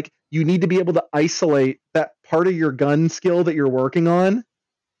to like, you need to be able to isolate that part of your gun skill that you're working on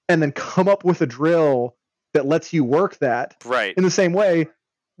and then come up with a drill that lets you work that. Right. In the same way,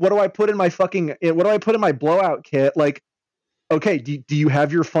 what do I put in my blowout kit? Like, okay, do you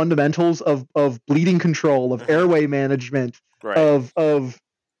have your fundamentals of bleeding control, of airway management, right. of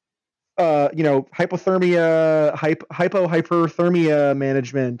hypothermia, hyperthermia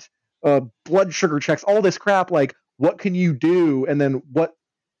management, blood sugar checks, all this crap? Like, what can you do, and then what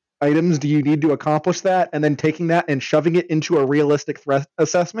items do you need to accomplish that, and then taking that and shoving it into a realistic threat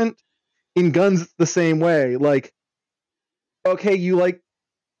assessment? In guns, it's the same way. Like, okay, you like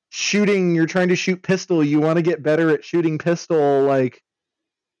shooting, you're trying to shoot pistol, you want to get better at shooting pistol. Like,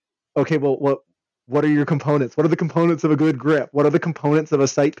 okay, well, what are your components? What are the components of a good grip? What are the components of a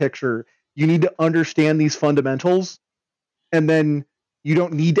sight picture? You need to understand these fundamentals, and then you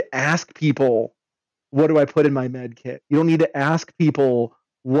don't need to ask people, what do I put in my med kit? You don't need to ask people,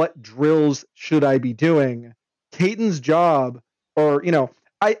 what drills should I be doing? Caton's job, or,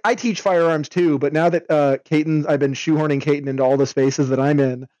 I teach firearms too, but now that I've been shoehorning Caton into all the spaces that I'm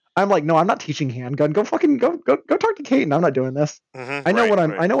in, I'm like, no, I'm not teaching handgun. Go talk to Caton. I'm not doing this. Mm-hmm. I know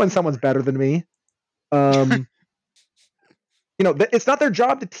I know when someone's better than me. It's not their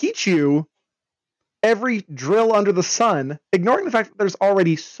job to teach you every drill under the sun, ignoring the fact that there's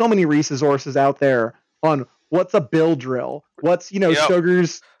already so many resources out there on what's a bill drill, what's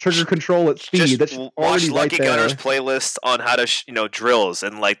Stoeger's trigger control at speed. Just that's watch already Lucky right there. Gunner's playlist on how to drills,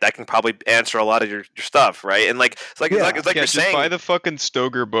 and like that can probably answer a lot of your stuff, right? And like it's like you're just saying, buy the fucking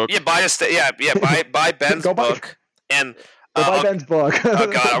Stoeger book. Yeah, buy Ben's book and. Buy Ben's book. Oh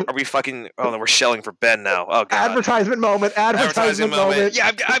God, are we fucking? Oh no, we're shelling for Ben now. Oh God. Advertisement moment.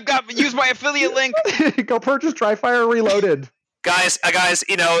 Yeah, I've got use my affiliate link. Go purchase Tri-Fire Reloaded. Guys,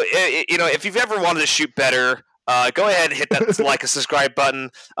 if you've ever wanted to shoot better, go ahead and hit that like and subscribe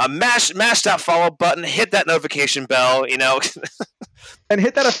button. Mash that follow button. Hit that notification bell. And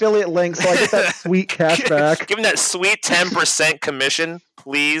hit that affiliate link so I get that sweet cash back. Give me that sweet 10% commission,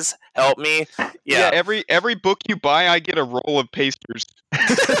 please. Help me. Yeah. Every book you buy, I get a roll of pasters.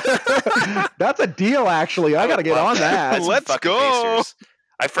 That's a deal, actually. I gotta get on that. Let's go. Pasters.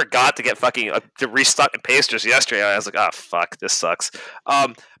 I forgot to get to restock in pasters yesterday. I was like, oh fuck, this sucks.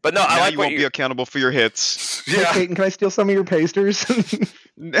 But no, now I like you won't be accountable for your hits. Yeah. Hey, Caton, can I steal some of your pasters?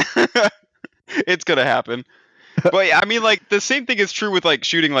 It's gonna happen. But yeah, I mean, like the same thing is true with like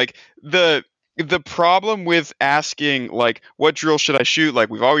shooting. Like the problem with asking like what drill should I shoot,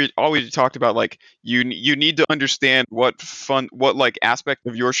 like we've always talked about, like you need to understand what like aspect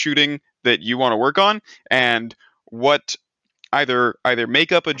of your shooting that you want to work on, and what either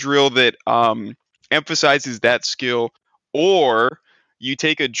make up a drill that emphasizes that skill, or you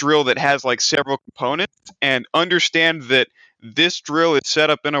take a drill that has like several components and understand that this drill is set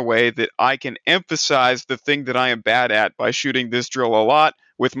up in a way that I can emphasize the thing that I am bad at by shooting this drill a lot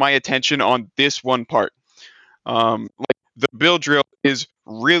with my attention on this one part. Like the build drill is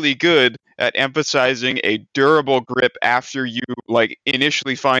really good at emphasizing a durable grip after you like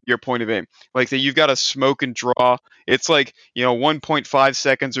initially find your point of aim. Like that you've got a smoke and draw. It's like, 1.5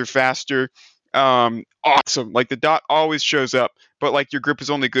 seconds or faster. Awesome. Like the dot always shows up, but like your grip is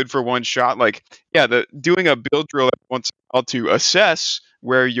only good for one shot. Like, yeah, doing a build drill once in a while to assess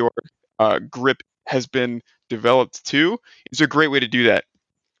where your grip has been developed to is a great way to do that.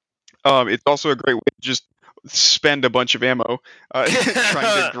 It's also a great way to just spend a bunch of ammo trying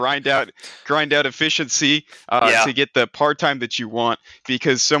to grind out efficiency to get the part time that you want,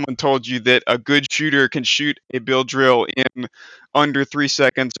 because someone told you that a good shooter can shoot a build drill in under 3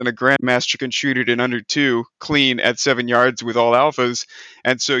 seconds and a grandmaster can shoot it in under 2 clean at 7 yards with all alphas.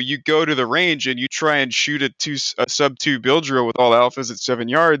 And so you go to the range and you try and shoot a sub 2 build drill with all alphas at 7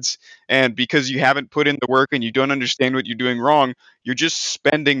 yards, and because you haven't put in the work and you don't understand what you're doing wrong, you're just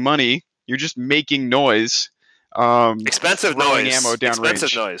spending money. You're just making noise. Expensive noise. Ammo down Expensive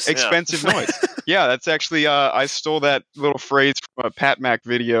range. noise. Expensive noise. Yeah, that's actually. I stole that little phrase from a Pat Mac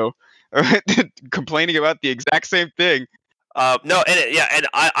video, complaining about the exact same thing. No, and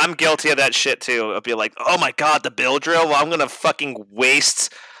I'm guilty of that shit too. I'll be like, oh my god, the build drill. Well, I'm gonna fucking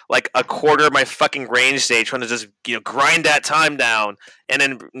waste like a quarter of my fucking range stage trying to just grind that time down, and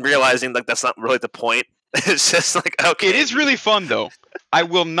then realizing like that's not really the point. It's just like, okay. It is really fun though. I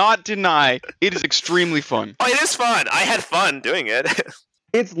will not deny it is extremely fun. Oh, it is fun. I had fun doing it.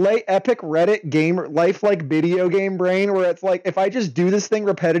 It's late epic Reddit gamer lifelike video game brain, where it's like, if I just do this thing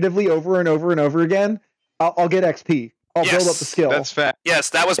repetitively over and over and over again, I'll get XP. I'll build up the skill. That's fact. Yes,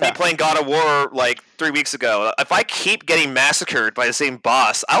 that was me playing God of War like 3 weeks ago. If I keep getting massacred by the same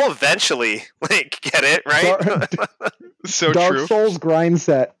boss, I'll eventually get it, right? So Dark true. Souls grind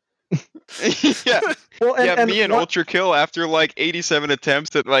set. Yeah. Well, and me and Ultra Kill after like 87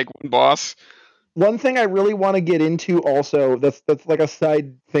 attempts at like one boss. One thing I really want to get into also, that's like a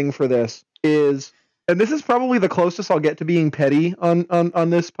side thing for this, is, and this is probably the closest I'll get to being petty on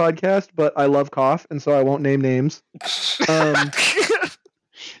this podcast, but I love cough, and so I won't name names.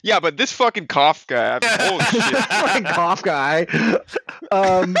 Yeah, but this fucking cough guy, holy shit. Fucking cough guy.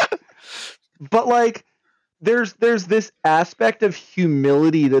 But like, there's this aspect of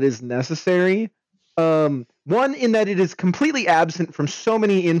humility that is necessary. One, in that it is completely absent from so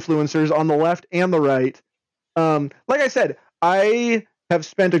many influencers on the left and the right. Like I said, I have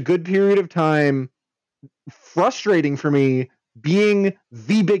spent a good period of time, frustrating for me, being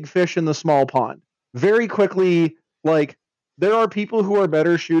the big fish in the small pond. Very quickly, like, there are people who are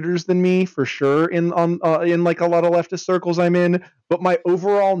better shooters than me for sure in like a lot of leftist circles I'm in, but my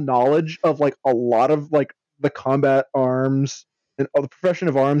overall knowledge of like a lot of like the combat arms and the profession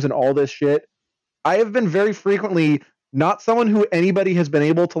of arms and all this shit, I have been very frequently not someone who anybody has been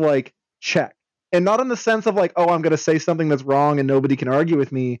able to like check. And not in the sense of like, oh, I'm going to say something that's wrong and nobody can argue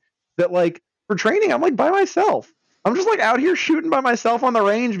with me. That like for training, I'm like by myself. I'm just like out here shooting by myself on the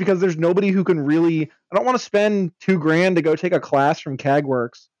range because there's nobody who can really. I don't want to spend $2,000 to go take a class from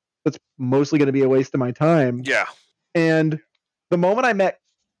CAGWorks. That's mostly going to be a waste of my time. Yeah. And the moment I met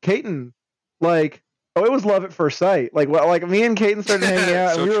Caton, like, oh, it was love at first sight. Like, well, like me and Caton started hanging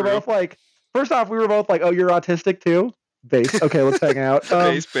out, and we were both like, first off, we were both like, oh, you're autistic too? Base. Okay, let's hang out.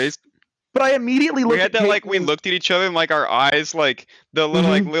 Base. But I immediately looked at that, like, we looked at each other and, like, our eyes, like, the little,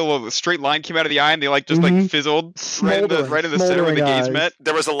 like, little straight line came out of the eye and they, like, just, like, fizzled right in the center where the gaze met.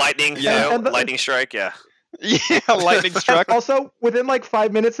 There was a lightning, lightning strike, yeah. Yeah, lightning struck. Also, within, like,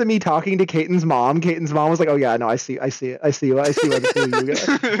 5 minutes of me talking to Caton's mom was like, oh, yeah, no, I see it. I see why the two of you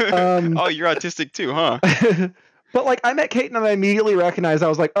guys. Oh, you're autistic too, huh? But, like, I met Caton and I immediately recognized, I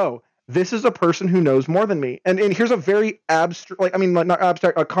was like, oh, this is a person who knows more than me. And here's a very abstract, like, I mean, not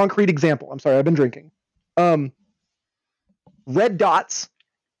abstract, a concrete example. I'm sorry, I've been drinking. Red dots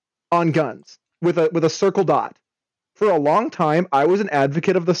on guns with a circle dot. For a long time, I was an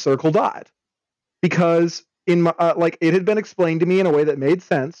advocate of the circle dot because in my, like, it had been explained to me in a way that made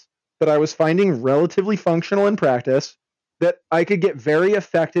sense that I was finding relatively functional in practice, that I could get very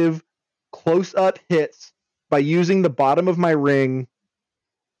effective close-up hits by using the bottom of my ring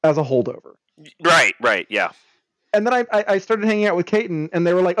as a holdover. Right, yeah. And then I started hanging out with Caton, and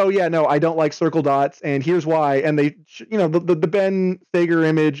they were like, oh, yeah, no, I don't like circle dots, and here's why. And they, the Ben Sager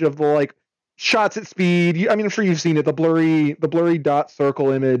image of the, like, shots at speed. I mean, I'm sure you've seen it, the blurry dot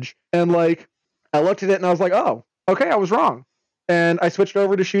circle image. And, like, I looked at it, and I was like, oh, okay, I was wrong. And I switched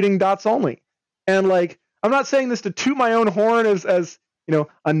over to shooting dots only. And like, I'm not saying this to toot my own horn as you know,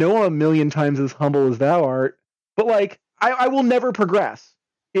 I know I'm a million times as humble as thou art, but like, I will never progress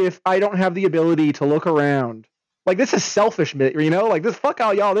if I don't have the ability to look around. Like, this is selfish, you know? Like, this, fuck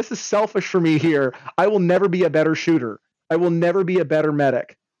all y'all, this is selfish for me here. I will never be a better shooter. I will never be a better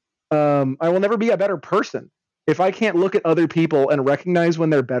medic. I will never be a better person if I can't look at other people and recognize when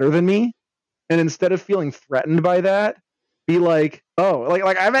they're better than me, and instead of feeling threatened by that, be like, oh,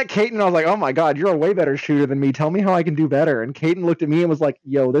 like I met Caden and I was like, oh my god, you're a way better shooter than me. Tell me how I can do better. And Caden looked at me and was like,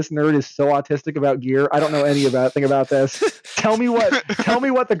 yo, this nerd is so autistic about gear. I don't know anything about this. Tell me what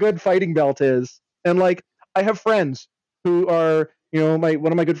the good fighting belt is. And like, I have friends who are, you know,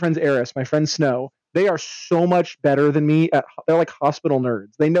 one of my good friends, Eris, my friend Snow. They are so much better than me. They're like hospital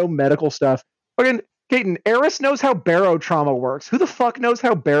nerds. They know medical stuff. Fucking Caden, Eris knows how barotrauma works. Who the fuck knows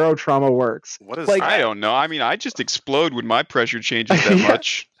how barotrauma works? What is like, that? I don't know. I mean, I just explode when my pressure changes that Yeah.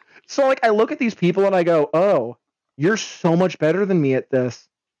 much. So like, I look at these people and I go, oh, you're so much better than me at this.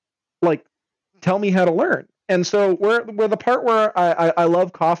 Like, tell me how to learn. And so where the part where I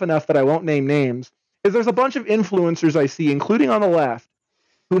love Cough enough that I won't name names is there's a bunch of influencers I see, including on the left,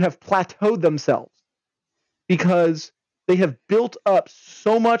 who have plateaued themselves because they have built up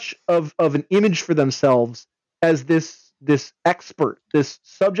so much of an image for themselves as this expert, this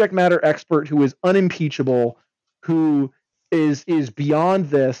subject matter expert who is unimpeachable, who is beyond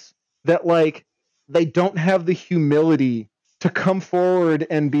this, that like they don't have the humility to come forward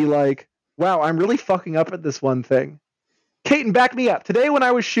and be like, wow, I'm really fucking up at this one thing. Caden, back me up. Today when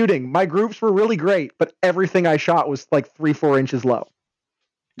I was shooting, my groups were really great, but everything I shot was like 3-4 inches low.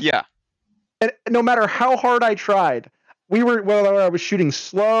 Yeah. And no matter how hard I tried, whether I was shooting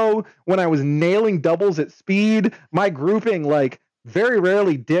slow, when I was nailing doubles at speed, my grouping like very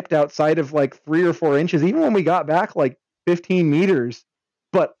rarely dipped outside of like 3 or 4 inches, even when we got back like 15 meters.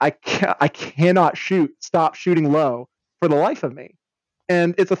 But I cannot stop shooting low for the life of me.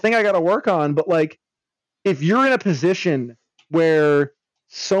 And it's a thing I got to work on. But like, if you're in a position where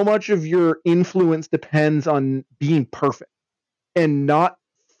so much of your influence depends on being perfect and not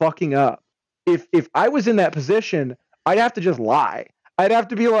fucking up, if I was in that position, I'd have to just lie. I'd have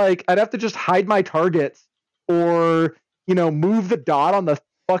to be like, I'd have to just hide my targets, or, you know, move the dot on the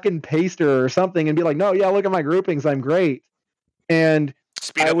fucking paster or something and be like, no, yeah, look at my groupings, I'm great. And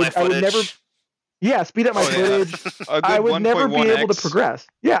Speed up my footage. I would never, yeah, speed up my footage. A good I would never be 1.1x. able to progress.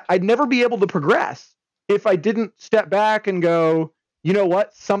 Yeah, I'd never be able to progress if I didn't step back and go, you know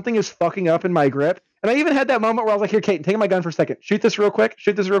what, something is fucking up in my grip. And I even had that moment where I was like, here, Kate, take my gun for a second. Shoot this real quick.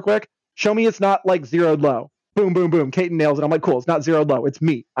 Show me it's not like zeroed low. Boom, boom, boom. Caden nails it. I'm like, cool, it's not zeroed low. It's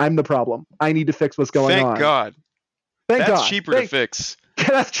me. I'm the problem. I need to fix what's going on. Thank God. Thank That's God. cheaper to fix.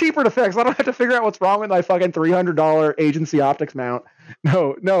 That's cheaper to fix. I don't have to figure out what's wrong with my fucking $300 agency optics mount.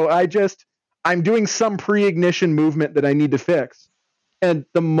 No, I'm doing some pre-ignition movement that I need to fix. And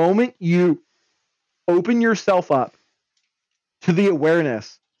the moment you open yourself up to the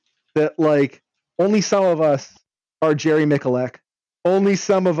awareness that like only some of us are Jerry Michalek, only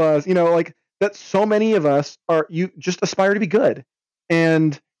some of us, you know, like that so many of us are, you just aspire to be good,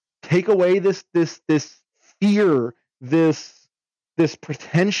 and take away this fear, this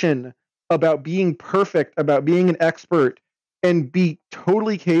pretension about being perfect, about being an expert, and be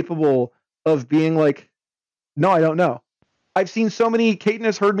totally capable of being like, no, I don't know. I've seen so many, Caden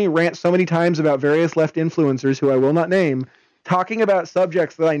has heard me rant so many times about various left influencers who I will not name, talking about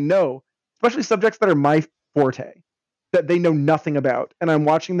subjects that I know, especially subjects that are my forte, that they know nothing about. And I'm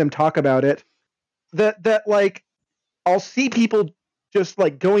watching them talk about it, that like, I'll see people just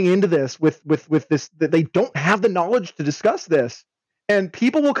like going into this with this, that they don't have the knowledge to discuss this. And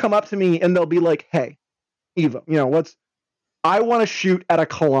people will come up to me and they'll be like, hey, Eva, you know, I want to shoot at 1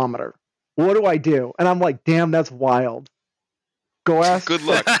 kilometer. What do I do? And I'm like, damn, that's wild. Go ask. Good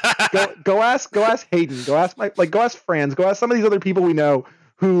luck. Go ask Hayden. Go ask Franz. Go ask some of these other people we know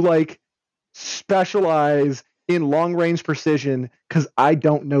who like specialize in long range precision, because I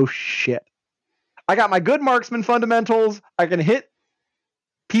don't know shit. I got my good marksman fundamentals. I can hit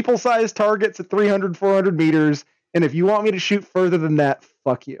people-sized targets at 300, 400 meters. And if you want me to shoot further than that,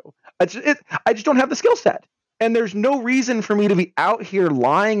 fuck you. I just don't have the skill set. And there's no reason for me to be out here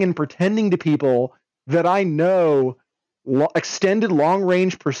lying and pretending to people that I know extended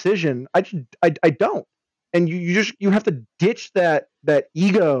long-range precision. I don't. And you have to ditch that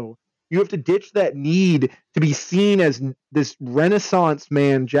ego. You have to ditch that need to be seen as this Renaissance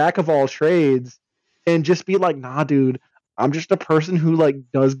man, jack of all trades, and just be like, nah, dude, I'm just a person who like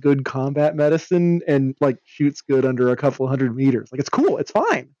does good combat medicine and like shoots good under a couple 100 meters. Like, it's cool. It's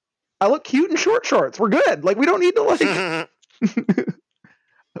fine. I look cute in short shorts. We're good. Like we don't need to like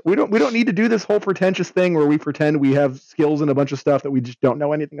we don't need to do this whole pretentious thing where we pretend we have skills in a bunch of stuff that we just don't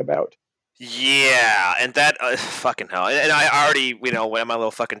know anything about. Yeah, and that fucking hell. And I already, went on my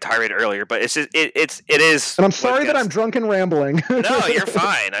little fucking tirade earlier, but it's just, it is. And I'm sorry that I'm drunk and rambling. No, you're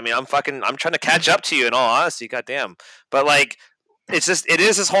fine. I mean, I'm trying to catch up to you in all honesty, goddamn. But like, it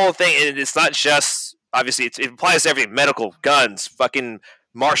is this whole thing, and it's not just, obviously it applies to everything: medical, guns, fucking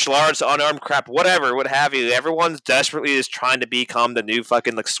martial arts, unarmed crap, whatever, what have you. Everyone's desperately is trying to become the new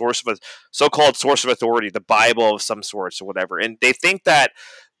fucking like source of a so-called source of authority, the Bible of some sorts or whatever, and they think that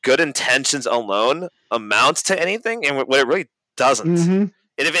good intentions alone amounts to anything, and what it really doesn't. Mm-hmm. And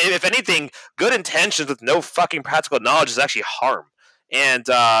if anything, good intentions with no fucking practical knowledge is actually harm. And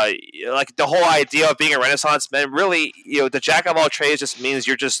like the whole idea of being a Renaissance man, really, the jack of all trades just means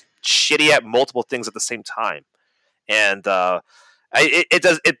you're just shitty at multiple things at the same time. And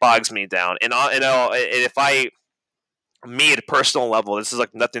it bogs me down. And if me at a personal level, this is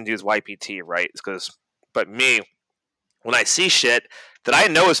like nothing to do with YPT, right? But me, when I see shit that I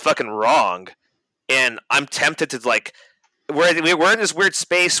know is fucking wrong, and I'm tempted to like, we're in this weird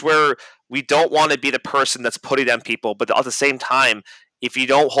space where we don't want to be the person that's putting down people, but at the same time, if you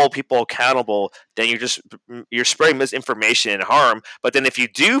don't hold people accountable, then you're spreading misinformation and harm. But then if you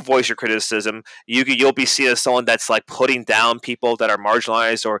do voice your criticism, you'll be seen as someone that's like putting down people that are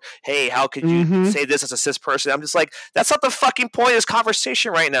marginalized, or hey, how could you say this as a cis person? I'm just like, that's not the fucking point of this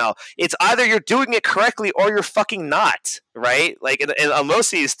conversation right now. It's either you're doing it correctly or you're fucking not, right? Like, and on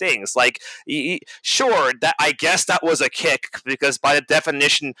most of these things, like, sure, that I guess that was a kick, because by the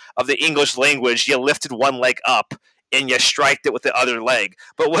definition of the English language, you lifted one leg up and you striked it with the other leg.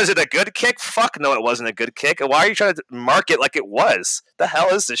 But was it a good kick? Fuck no, it wasn't a good kick. Why are you trying to mark it like it was? The hell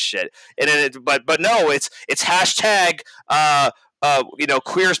is this shit? And but no, it's hashtag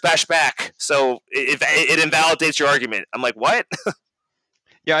queers bash back. So it invalidates your argument. I'm like, what?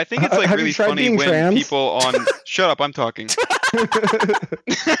 Yeah, I think it's like really funny when trans? people on shut up, I'm talking.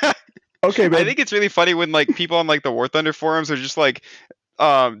 Okay, man. I think it's really funny when like people on like the War Thunder forums are just like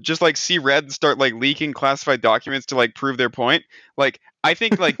see red and start like leaking classified documents to like prove their point. Like, I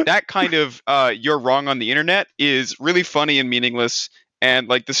think like that kind of you're wrong on the internet is really funny and meaningless, and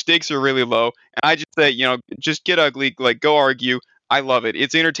like the stakes are really low. And I just say, just get ugly, like go argue. I love it.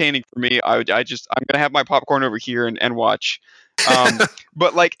 It's entertaining for me. I'm gonna have my popcorn over here and watch.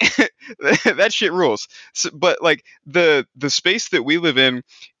 But like that shit rules. So, but like the space that we live in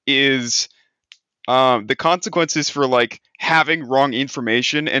is the consequences for like having wrong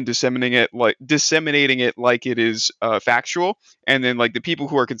information and disseminating it like it is factual, and then like the people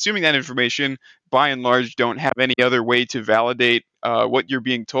who are consuming that information by and large don't have any other way to validate what you're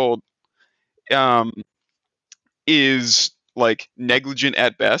being told, is like negligent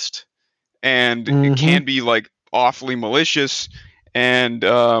at best, and it can be like awfully malicious, and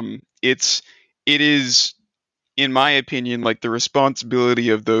it is, in my opinion, like the responsibility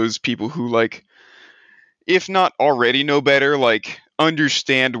of those people who like, if not already know better, like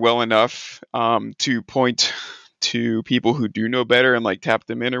understand well enough to point to people who do know better and like tap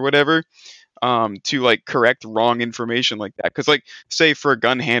them in or whatever, to like correct wrong information like that. Because like, say for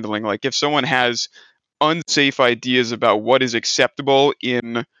gun handling, like if someone has unsafe ideas about what is acceptable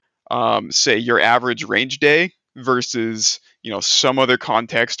in say your average range day versus some other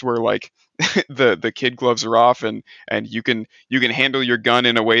context where like the kid gloves are off and you can handle your gun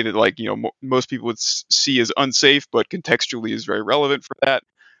in a way that like most people would see as unsafe, but contextually is very relevant for that,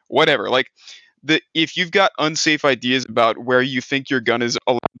 whatever. Like if you've got unsafe ideas about where you think your gun is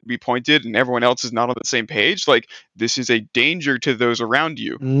allowed to be pointed and everyone else is not on the same page, like this is a danger to those around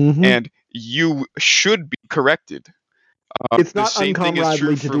you, and you should be corrected. It's not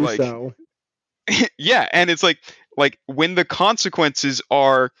uncomradely to do so. Yeah, and it's like when the consequences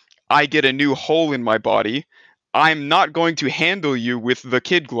are I get a new hole in my body, I'm not going to handle you with the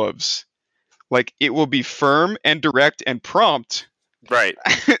kid gloves. Like, it will be firm and direct and prompt. Right.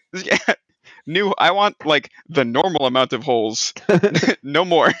 Yeah. I want like the normal amount of holes. No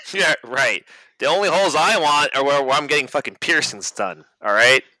more. Yeah, right. The only holes I want are where I'm getting fucking piercings done. All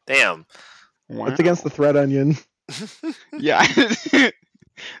right? Damn. Wow. It's against the thread onion. Yeah.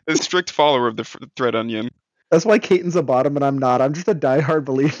 A strict follower of the thread onion. That's why Caton's a bottom and I'm not. I'm just a diehard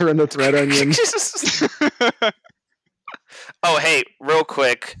believer in the thread onion. Oh, hey, real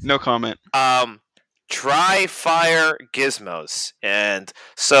quick. No comment. Dry fire gizmos. And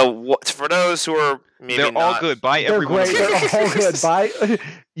so for those who are maybe they're all good. Buy They're everyone. great. They're all good.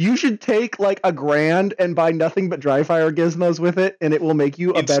 You should take like $1,000 and buy nothing but dry fire gizmos with it, and it will make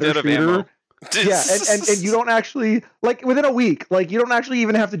you a Instead better of shooter. ammo. Yeah, and you don't actually, like, within a week, like, you don't actually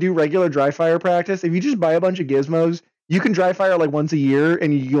even have to do regular dry fire practice. If you just buy a bunch of gizmos, you can dry fire like once a year,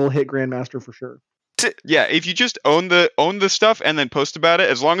 and you'll hit Grandmaster for sure. Yeah, if you just own the stuff and then post about it,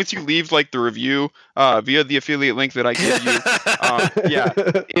 as long as you leave like the review via the affiliate link that I give you, yeah,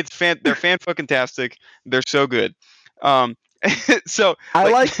 they're fan-fucking-tastic. They're so good. So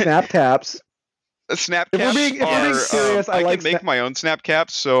I like snap caps. Snap If we're caps being serious, I like can make my own snap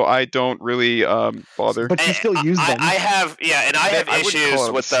caps, so I don't really bother. But you still use them. I have I wouldn't call issues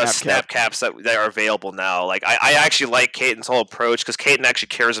it with a the snap snap caps that are available now. Like I actually like Caden's whole approach because Caden actually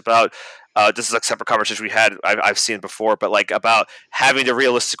cares about. This is a separate conversation I've seen before, but like about having the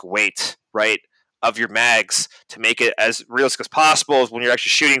realistic weight, right, of your mags to make it as realistic as possible when you're actually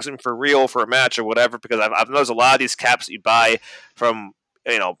shooting something for real for a match or whatever. Because I've noticed a lot of these caps that you buy from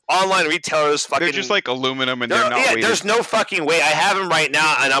online retailers, fucking, they're just like aluminum and they're not weighted. There's no fucking way. I have them right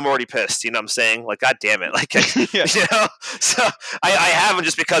now and I'm already pissed. You know what I'm saying? Like, god damn it. Like, Yeah. So I have them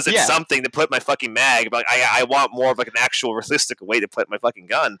just because it's something to put my fucking mag, but I want more of like an actual realistic way to put my fucking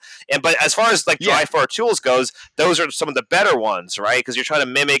gun. But as far as like dry fire tools goes, those are some of the better ones, right? Because you're trying to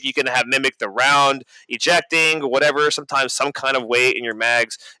mimic the round ejecting or whatever, sometimes some kind of weight in your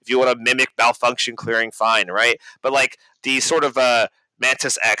mags. If you want to mimic malfunction clearing, fine, right? But like the sort of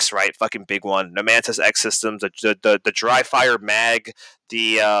Mantis X, right? Fucking big one. The Mantis X systems, the dry fire mag,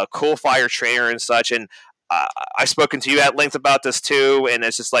 the cool fire trainer and such. And I've spoken to you at length about this too. And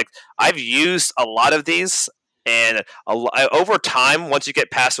it's just like, I've used a lot of these. And over time, once you get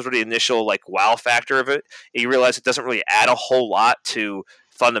past sort of the initial like wow factor of it, you realize it doesn't really add a whole lot to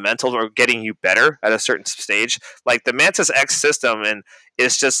fundamentals or getting you better at a certain stage. Like the Mantis X system, and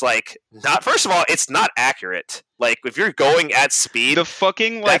it's just like, not, first of all, it's not accurate. Like if you're going at speed, the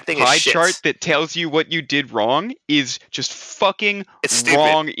fucking like pie chart that tells you what you did wrong is just fucking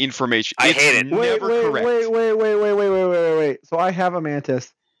wrong information. I hate it. Never correct. Wait. So I have a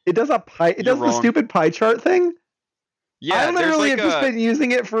Mantis. It does a pie. It does the stupid pie chart thing. Yeah, I literally have just been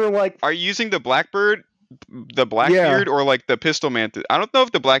using it for like. Are you using the Blackbird? The Blackbeard or like the Pistol Mantis? I don't know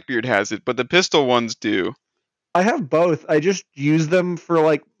if the Blackbeard has it, but the pistol ones do. I have both. I just use them for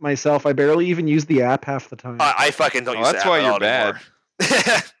like myself. I barely even use the app half the time. I fucking don't use the app. That's why you're bad.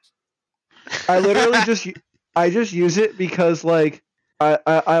 I literally just use it because like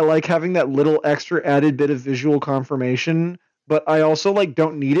I like having that little extra added bit of visual confirmation, but I also like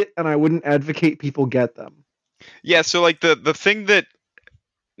don't need it, and I wouldn't advocate people get them. Yeah, so like the thing that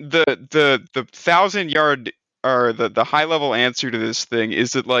the 1,000-yard or the high level answer to this thing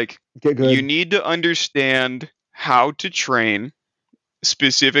is that like you need to understand how to train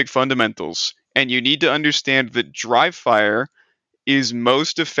specific fundamentals, and you need to understand that dry fire is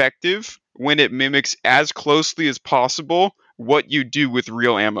most effective when it mimics as closely as possible what you do with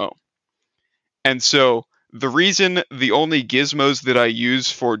real ammo. And so the reason the only gizmos that I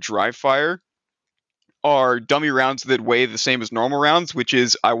use for dry fire are dummy rounds that weigh the same as normal rounds, which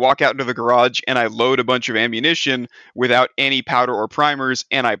is I walk out into the garage and I load a bunch of ammunition without any powder or primers,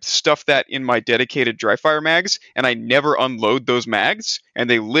 and I stuff that in my dedicated dry fire mags, and I never unload those mags, and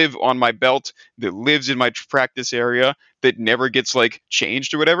they live on my belt that lives in my practice area that never gets like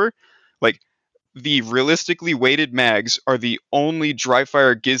changed or whatever. Like the realistically weighted mags are the only dry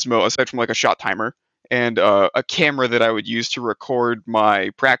fire gizmo aside from like a shot timer and a camera that I would use to record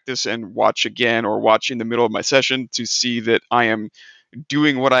my practice and watch again or watch in the middle of my session to see that I am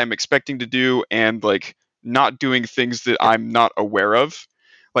doing what I'm expecting to do and like not doing things that I'm not aware of.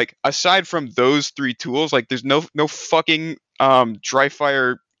 Like aside from those three tools, like there's no fucking dry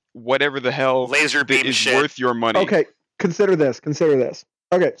fire whatever the hell laser beam is shit worth your money. Okay, consider this.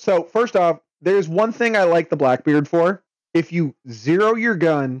 Okay, so first off, there's one thing I like the Blackbeard for. If you zero your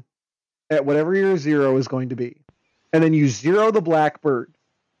gun at whatever your zero is going to be, and then you zero the Blackbird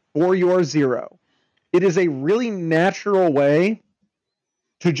for your zero, it is a really natural way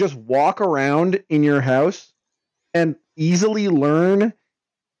to just walk around in your house and easily learn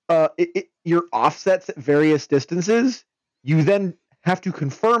your offsets at various distances. You then have to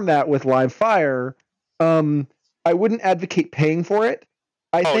confirm that with live fire. I wouldn't advocate paying for it.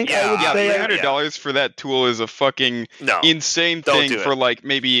 I think I would say $300 for that tool is a fucking insane thing for like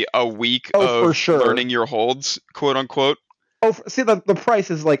maybe a week of for sure. learning your holds, quote unquote. See, the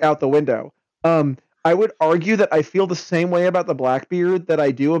price is like out the window. I would argue that I feel the same way about the Blackbeard that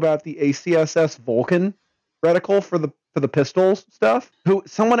I do about the ACSS Vulcan reticle for the pistols stuff. Who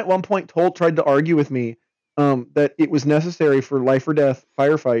someone at one point tried to argue with me that it was necessary for life or death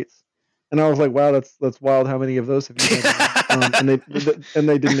firefights. And I was like, wow, that's wild. How many of those have you done? And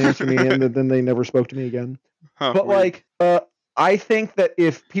they didn't answer me, and then they never spoke to me again. But weird. Like, I think that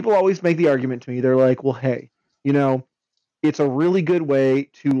if people always make the argument to me, they're like, well, hey, it's a really good way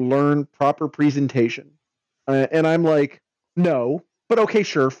to learn proper presentation. And I'm like, no, but okay,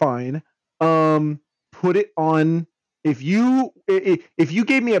 sure, fine. Put it on. If you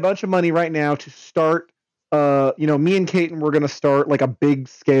gave me a bunch of money right now to start, me and Caton were going to start like a big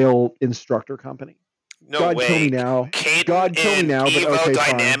scale instructor company. No God way. kill me now. Caton God kill me now, but Evo okay,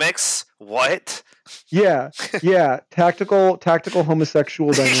 fine. Dynamics? What? Yeah. Tactical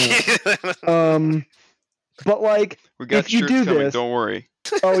homosexual dynamics. But like, We got if you shirts do coming. this, Don't worry.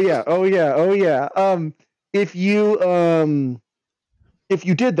 oh yeah. If you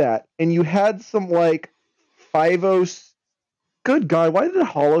did that and you had some like 50, good God, why did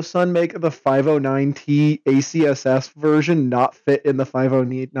HoloSun make the 509T ACSS version not fit in the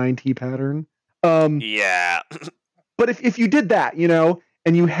 509T pattern? Yeah. But if you did that,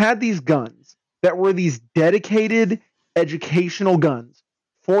 and you had these guns that were these dedicated educational guns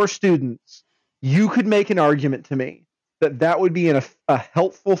for students, you could make an argument to me that would be a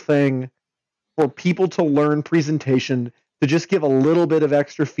helpful thing for people to learn presentation, to just give a little bit of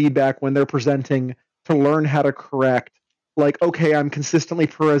extra feedback when they're presenting, to learn how to correct. Like, okay, I'm consistently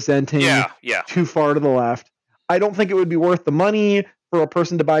presenting too far to the left. I don't think it would be worth the money for a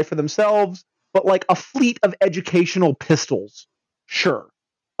person to buy for themselves, but like a fleet of educational pistols, sure.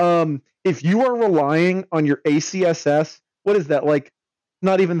 If you are relying on your ACSS, what is that, like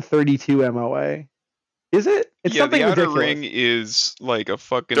not even 32 MOA? Is it? It's something the outer ridiculous. ring is like a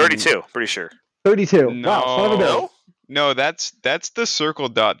fucking 32, pretty sure. 32. No. Wow, son of a bitch. No, that's the circle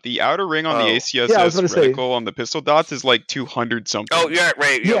dot. The outer ring on the ACSS Yeah, I was gonna say. reticle on the pistol dots is like 200 something. Oh, yeah,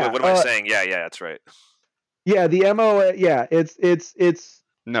 right. Yeah, What am I saying? Yeah, that's right. Yeah, the MOA. Yeah, it's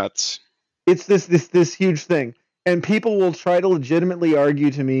Nuts. It's this huge thing, and people will try to legitimately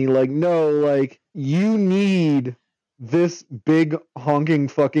argue to me like, no, like you need this big honking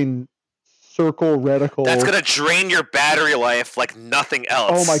fucking circle reticle. That's gonna drain your battery life like nothing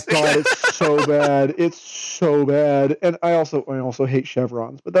else. Oh my God, it's so bad. It's so bad. And I also hate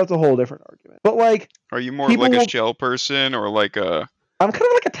chevrons, but that's a whole different argument. But like, are you more like a shell person or like a? I'm kind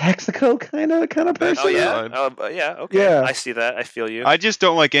of like a Texaco kind of person. Oh yeah. Yeah. Okay. Yeah. I see that. I feel you. I just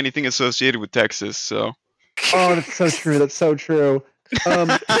don't like anything associated with Texas. So. Oh, that's so true. That's so true.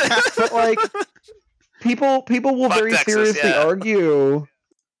 But like, people will Fuck very Texas, seriously argue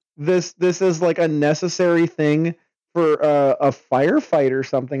this is like a necessary thing for a firefight or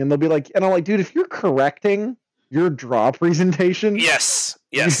something, and they'll be like, and I'm like, dude, if you're correcting your draw presentation, yes,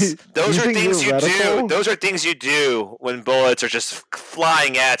 those are things you do. Those are things you do when bullets are just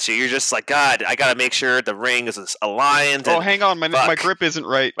flying at you. You're just like, God, I gotta make sure the ring is aligned. Oh, hang on, my grip isn't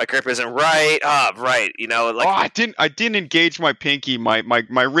right. My grip isn't right. Right. Like. Oh, I didn't engage my pinky.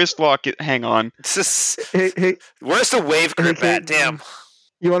 My wrist lock. Hang on. It's just, hey, where's the wave grip at? Damn.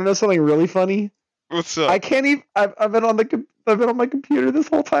 You want to know something really funny? What's up? I can't even. I've been on my computer this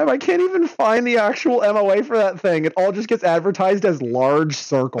whole time. I can't even find the actual MOA for that thing. It all just gets advertised as large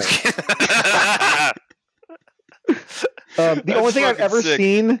circle. The only thing I've ever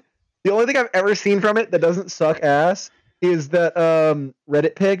seen from it that doesn't suck ass is that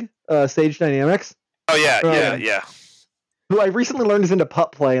Reddit pig, Sage Dynamics. Oh yeah. Who I recently learned is into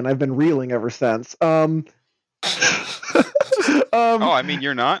pup play, and I've been reeling ever since. I mean,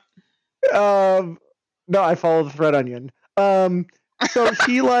 you're not. No, I follow the Thread Onion. So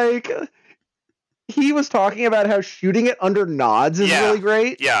he was talking about how shooting it under nods is really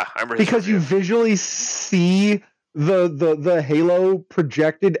great. Yeah, I remember because you visually see the halo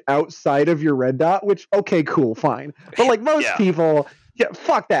projected outside of your red dot. Which, okay, cool, fine. But like most people,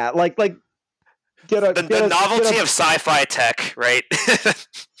 fuck that. Like the novelty of sci-fi tech, right?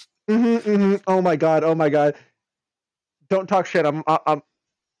 Oh my god. Don't talk shit.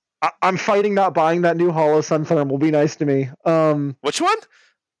 I'm fighting not buying that new HoloSun thermal. Be nice to me. Which one?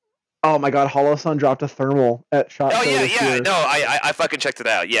 Oh my god, HoloSun dropped a thermal at SHOT Show this year. No, I fucking checked it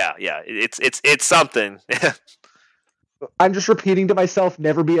out. Yeah. It's something. I'm just repeating to myself,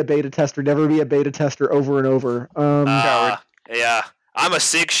 never be a beta tester over and over. Yeah. I'm a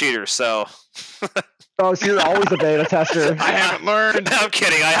SIG shooter, so. Oh, so you're always a beta tester. I haven't learned. No, I'm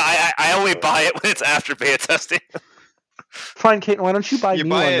kidding. I only buy it when it's after beta testing. Fine, Kate. Why don't you buy one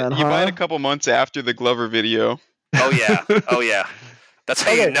then? You buy it a couple months after the Glover video. Oh yeah. That's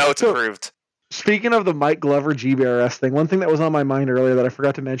how you know it's approved. Speaking of the Mike Glover GBRS thing, one thing that was on my mind earlier that I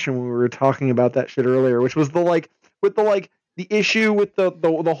forgot to mention when we were talking about that shit earlier, which was the issue with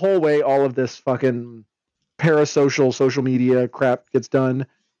the whole way all of this fucking parasocial social media crap gets done.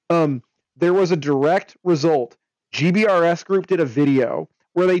 There was a direct result. GBRS Group did a video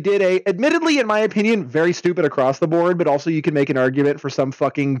where they did a, admittedly, in my opinion, very stupid across the board, but also you can make an argument for some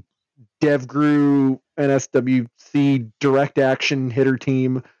fucking DevGru NSWC direct action hitter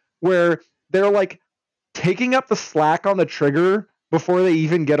team where they're like taking up the slack on the trigger before they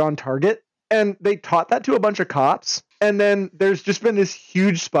even get on target. And they taught that to a bunch of cops. And then there's just been this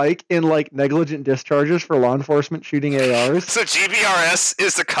huge spike in like negligent discharges for law enforcement shooting ARs. So GBRS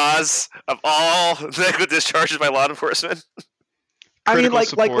is the cause of all negligent discharges by law enforcement? I mean,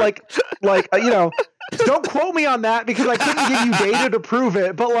 Critical like, you know, don't quote me on that because I couldn't give you data to prove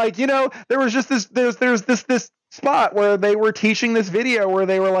it. But like, you know, there was just this, there's this spot where they were teaching this video where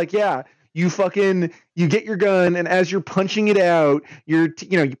they were like, yeah, you get your gun, and as you're punching it out, you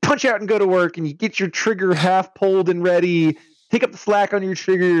punch out and go to work, and you get your trigger half pulled and ready, take up the slack on your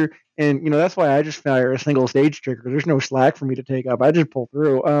trigger, and, you know, that's why I just fire a single stage trigger. There's no slack for me to take up. I just pull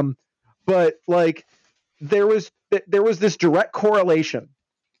through. But like, there was this direct correlation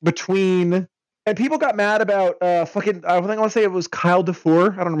between, and people got mad about I think I want to say it was Kyle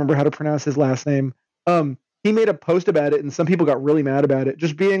DeFour. I don't remember how to pronounce his last name. He made a post about it, and some people got really mad about it,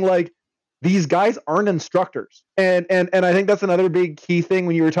 just being like, these guys aren't instructors. And I think that's another big key thing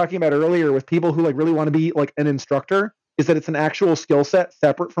when you were talking about earlier with people who like really want to be like an instructor, is that it's an actual skill set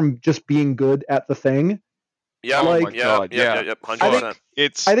separate from just being good at the thing. Yeah, like, yeah,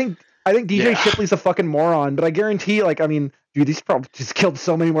 100%. I think DJ Shipley's a fucking moron, but I guarantee, like, I mean, dude, he's probably just killed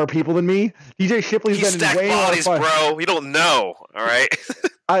so many more people than me. DJ Shipley's He's been in stacked way bodies, more bro. You don't know, all right?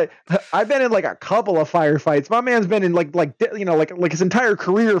 I've been in like a couple of firefights. My man's been in like his entire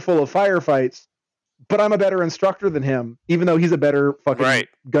career full of firefights, but I'm a better instructor than him, even though he's a better fucking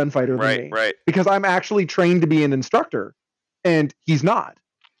gunfighter than me. Right. Because I'm actually trained to be an instructor, and he's not.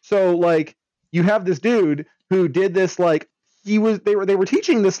 So like, you have this dude who did this, like, they were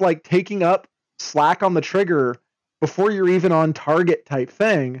teaching this like taking up slack on the trigger before you're even on target type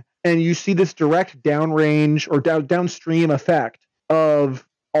thing, and you see this direct downrange or downstream effect of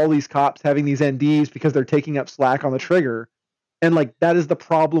all these cops having these NDs because they're taking up slack on the trigger. And like, that is the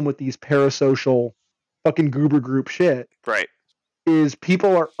problem with these parasocial fucking goober group shit. Right. Is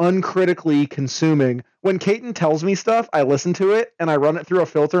people are uncritically consuming. When Caton tells me stuff, I listen to it and I run it through a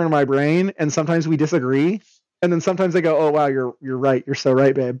filter in my brain, and sometimes we disagree. And then sometimes I go, oh wow, you're right. You're so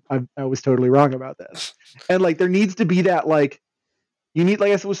right, babe. I was totally wrong about this. And like, there needs to be that, like, you need,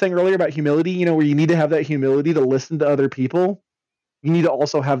 like I was saying earlier about humility, you know, where you need to have that humility to listen to other people. You need to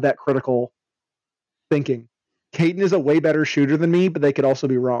also have that critical thinking. Caton is a way better shooter than me, but they could also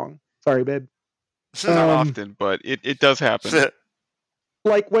be wrong. Sorry, babe. Not often, but it does happen.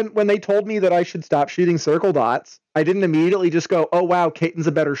 Like when they told me that I should stop shooting circle dots, I didn't immediately just go, oh wow, Caton's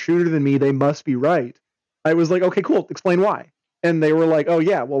a better shooter than me, they must be right. I was like, okay, cool, explain why. And they were like, oh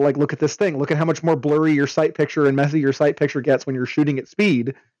yeah, well, like, look at this thing. Look at how much more blurry your sight picture and messy your sight picture gets when you're shooting at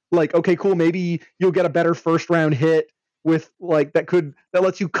speed. Like, okay, cool, maybe you'll get a better first round hit with like that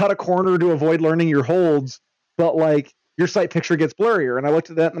lets you cut a corner to avoid learning your holds, but like your sight picture gets blurrier. And I looked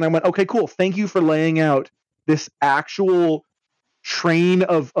at that and I went, okay, cool, thank you for laying out this actual train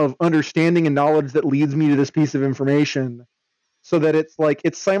of understanding and knowledge that leads me to this piece of information, so that it's like,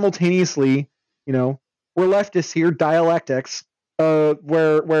 it's simultaneously, you know, we're leftists here, dialectics,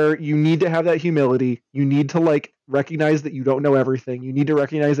 where you need to have that humility. You need to like recognize that you don't know everything. You need to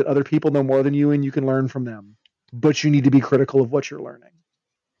recognize that other people know more than you and you can learn from them. But you need to be critical of what you're learning.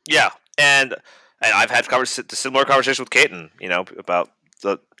 Yeah, and I've had similar conversations with Caton, you know, about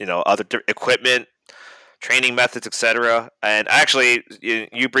the, you know, other equipment, training methods, etc. And actually,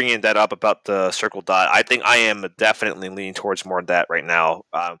 you bringing that up about the circle dot, I think I am definitely leaning towards more of that right now.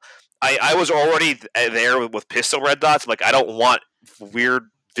 I was already there with pistol red dots. Like, I don't want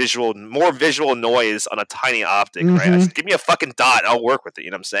more visual noise on a tiny optic, right? Just give me a fucking dot, I'll work with it. You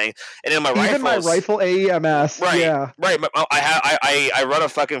know what I'm saying? And then my rifle AEMS, right? Yeah, right. I run a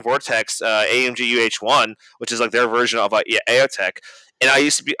fucking Vortex AMG UH1, which is like their version of AOTech. And I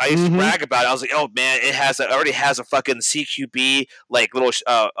used to brag about it. I was like, oh man, it already has a fucking CQB like little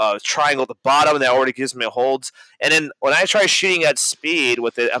triangle at the bottom that already gives me holds. And then when I try shooting at speed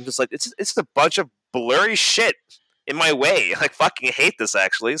with it, I'm just like, it's a bunch of blurry shit in my way. I fucking hate this,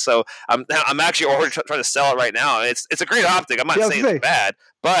 actually. So I'm actually already trying to sell it right now. It's a great optic. I'm not saying it's bad,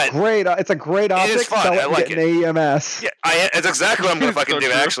 but great. It's a great optic. It is fun. I like it. An AEMS. Yeah, it's exactly what I'm going to fucking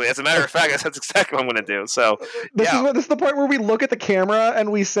do. Actually, as a matter of fact, that's exactly what I'm going to do. So this is the point where we look at the camera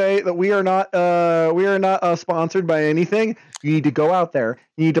and we say that we are not sponsored by anything. You need to go out there.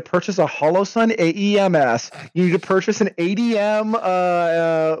 You need to purchase a HoloSun AEMS. You need to purchase an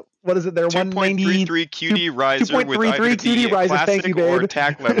ADM. What is it? There 2.33 QD riser with either the QD riser. classic Thank you, babe. or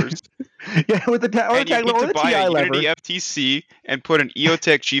tack levers. Yeah, with the And you tag need or to the buy TI a lever. Unity FTC and put an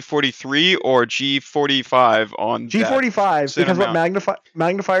EOTech G43 or G45 on that G45 center because what mount.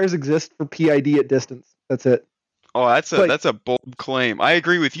 magnifiers exist for PID at distance. That's it. Oh, It's like, that's a bold claim. I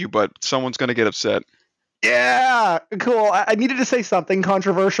agree with you, but someone's gonna get upset. yeah, cool. I needed to say something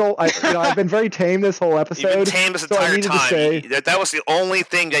controversial. I've been very tame this whole episode. You've been tame this so I entire needed time. to say That was the only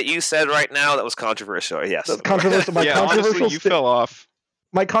thing that you said right now that was controversial. Yes. that's controversial. My Yeah, controversial honestly, you fell off.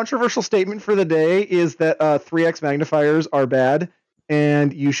 my controversial statement for the day is that 3x magnifiers are bad,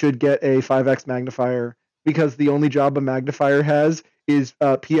 and you should get a 5x magnifier because the only job a magnifier has is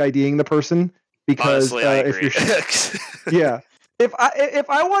PIDing the person. Because Honestly, I if agree. you're yeah, if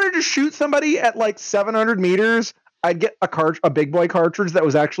I wanted to shoot somebody at like 700 meters, I'd get a big boy cartridge that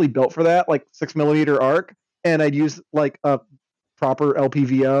was actually built for that, like 6mm arc, and I'd use like a proper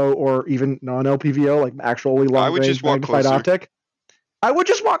LPVO or even non-LPVO, like actually I long would range just walk magnified closer. optic. I would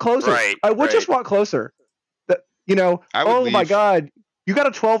just walk closer. Right, I would just right. walk closer. I would Oh my leave. god, you got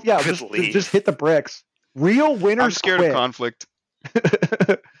a 12. Yeah, Good just leave. hit the bricks. Real winners I'm scared quit. of conflict.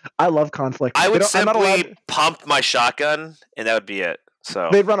 I love conflict. I would I'm not allowed. simply pump my shotgun, and that would be it. So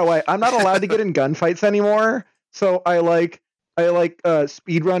They'd run away. I'm not allowed to get in gunfights anymore, so I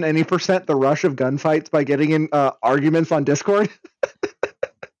speed run any percent the rush of gunfights by getting in arguments on Discord.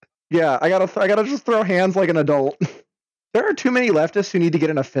 Yeah, I gotta just throw hands like an adult. There are too many leftists who need to get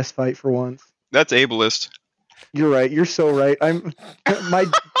in a fist fight for once. That's ableist. You're right. You're so right. My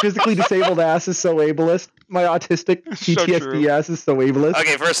physically disabled ass is so ableist. My autistic So PTSD true. ass is so ableist.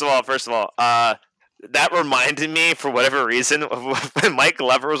 okay, first of all, that reminded me for whatever reason of when Mike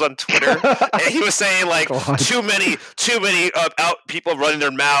Glover was on Twitter and he was saying like God. too many out people running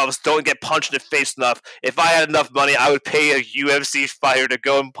their mouths don't get punched in the face enough. If I had enough money, I would pay a UFC fighter to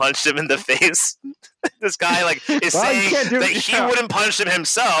go and punch him in the face. This guy like is Well, you saying can't do that it, he yeah. wouldn't punch him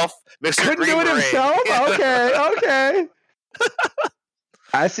himself. Mr. Couldn't Green do it Beret. himself? Okay.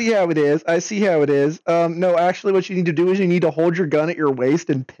 I see how it is. No, actually, what you need to do is you need to hold your gun at your waist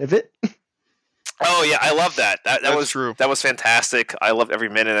and pivot. Oh yeah, I love that. That That's was true. That was fantastic. I loved every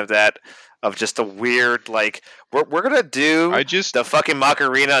minute of that. Of just a weird like we're gonna do the fucking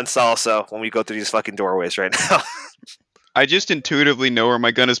Macarena and salsa when we go through these fucking doorways right now. I just intuitively know where my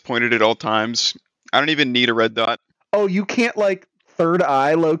gun is pointed at all times. I don't even need a red dot. Oh, you can't like third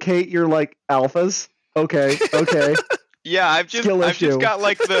eye locate your like alphas? Okay. Yeah, I've Skill just issue. got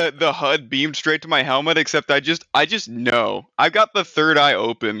like the HUD beamed straight to my helmet, except I just know. I've got the third eye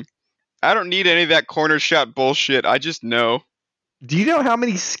open. I don't need any of that corner shot bullshit. I just know. Do you know how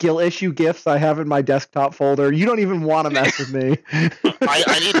many skill issue gifts I have in my desktop folder? You don't even want to mess with me.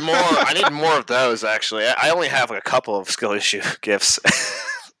 I need more. I need more of those actually. I only have like a couple of skill issue gifts.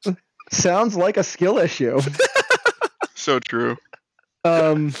 Sounds like a skill issue. So true.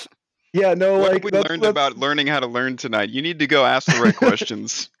 Yeah, no, What like have we learned about learning how to learn tonight? You need to go ask the right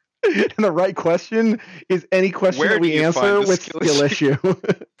questions. And the right question is any question Where that do we you answer find the with skill skill issue.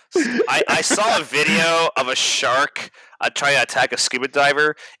 I saw a video of a shark trying to attack a scuba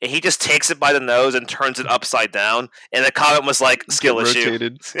diver, and he just takes it by the nose and turns it upside down. And the comment was like, "Skill Get issue."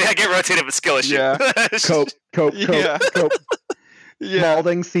 rotated. Yeah, get rotated, but skill issue. Yeah. Cope, Yeah. Yeah.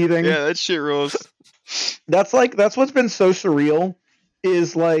 Malding, seething. Yeah, that shit rules. That's what's been so surreal.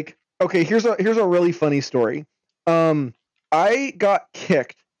 Is like, okay, here's a really funny story. I got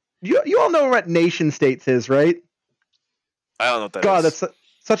kicked. You all know what nation states is, right? I don't know what that God, is. that's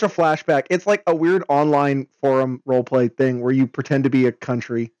such a flashback. It's like a weird online forum roleplay thing where you pretend to be a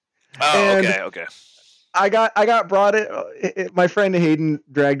country. Oh, and okay. I got brought my friend Hayden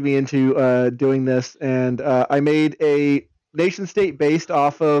dragged me into doing this, and I made a nation state based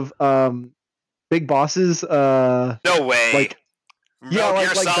off of Big Boss's No way. like Metal Gear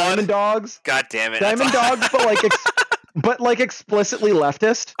like Solid? Diamond Dogs. God damn it. Diamond Dogs, but like explicitly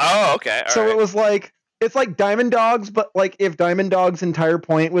leftist. Oh, okay. All So right. it was like it's like Diamond Dogs, but like if Diamond Dogs' entire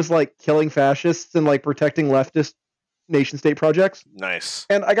point was like killing fascists and like protecting leftist nation state projects. Nice.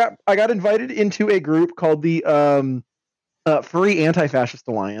 And I got invited into a group called the Furry Anti-Fascist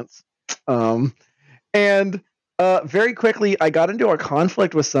Alliance. And very quickly I got into a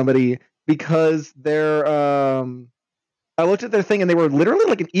conflict with somebody because I looked at their thing and they were literally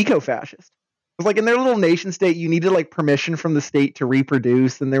like an eco-fascist. It was like in their little nation state, you needed like permission from the state to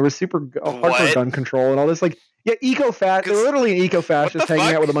reproduce, and there was super hardcore What? gun control and all this. Like, yeah, eco-fascist. They were literally an eco-fascist What the hanging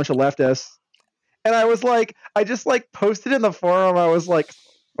fuck? out with a bunch of leftists. And I was like, I just like posted in the forum. I was like,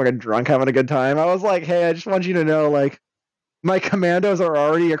 fucking drunk, having a good time. I was like, hey, I just want you to know, like, my commandos are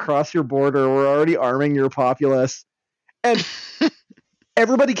already across your border. We're already arming your populace. And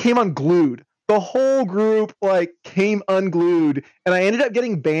everybody came unglued. the whole group like came unglued, and I ended up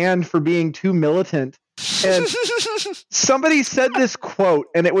getting banned for being too militant. And somebody said this quote,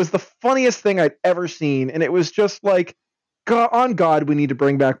 and it was the funniest thing I'd ever seen, and it was just like, on God, we need to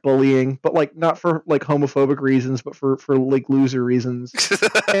bring back bullying, but like not for like homophobic reasons, but for like loser reasons.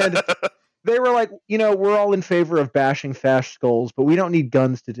 And they were like, we're all in favor of bashing fast skulls, but we don't need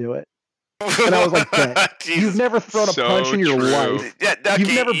guns to do it. And I was like, you've never thrown a punch in your life. Yeah, okay,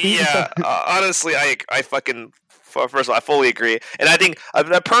 You've never beaten honestly, I fucking first of all, I fully agree, and I think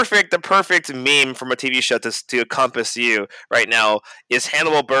the perfect meme from a TV show to encompass you right now is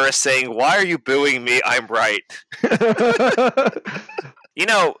Hannibal Buress saying, "Why are you booing me? I'm right."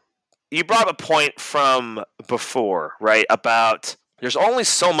 You brought up a point from before, right? About there's only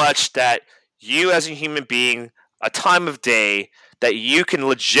so much that you as a human being, a time of day that you can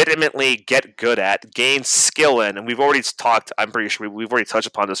legitimately get good at, gain skill in, and we've already talked. I'm pretty sure we've already touched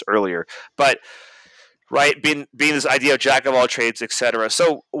upon this earlier, but right, being this idea of jack of all trades, etc.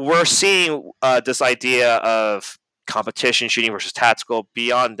 So we're seeing this idea of competition shooting versus tactical.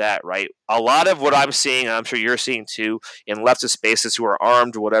 Beyond that, right, a lot of what I'm seeing, and I'm sure you're seeing too, in leftist spaces who are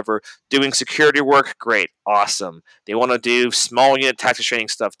armed or whatever, doing security work, great, awesome. They want to do small unit tactics training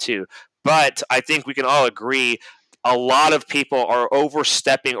stuff too. But I think we can all agree a lot of people are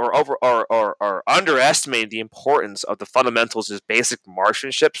overstepping or underestimating the importance of the fundamentals of basic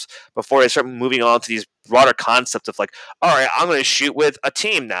marksmanships before they start moving on to these broader concepts of like, all right, I'm going to shoot with a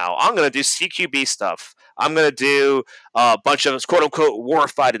team now. I'm going to do CQB stuff. I'm going to do a bunch of quote-unquote war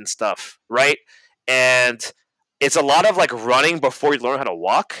fighting stuff, right? And it's a lot of like running before you learn how to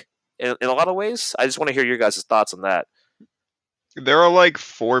walk in a lot of ways. I just want to hear your guys' thoughts on that. There are like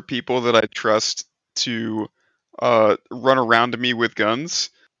 4 people that I trust to run around to me with guns.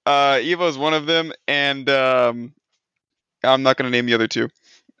 Evo's one of them, and I'm not going to name the other 2.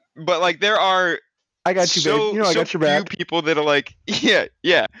 But like there are I got you, babe. I got your back. Few people that are like,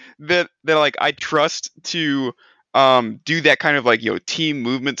 that like I trust to do that kind of like team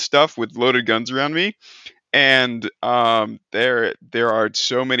movement stuff with loaded guns around me. And there are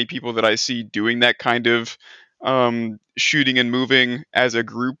so many people that I see doing that kind of shooting and moving as a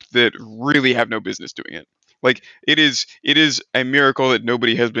group that really have no business doing it. Like it is a miracle that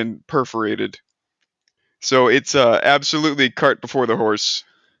nobody has been perforated. So it's absolutely cart before the horse.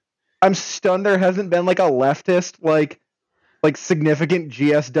 I'm stunned there hasn't been like a leftist like significant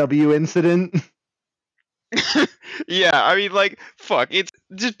GSW incident. Yeah, I mean, like, fuck. It's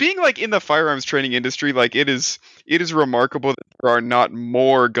just being like in the firearms training industry. Like, it is remarkable that there are not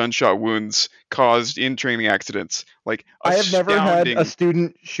more gunshot wounds caused in training accidents. Like, I have never had a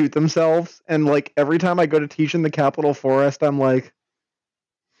student shoot themselves, and like every time I go to teach in the Capitol Forest, I'm like,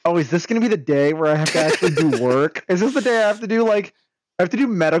 oh, is this going to be the day where I have to actually do work? Is this the day I have to do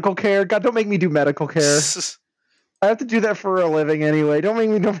medical care? God, don't make me do medical care. I have to do that for a living anyway. Don't make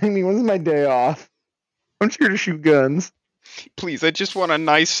me. When's my day off? I'm here to shoot guns. Please, I just want a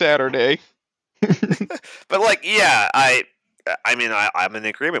nice Saturday. But like, yeah, I mean, I'm in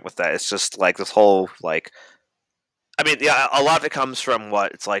agreement with that. It's just like this whole like, I mean, yeah, a lot of it comes from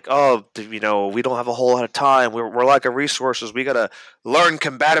what it's like. Oh, we don't have a whole lot of time. We're lack of resources. We gotta learn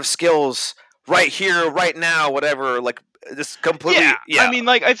combative skills right here, right now, whatever. Like, this completely. Yeah. I mean,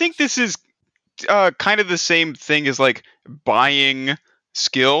 like, I think this is kind of the same thing as like buying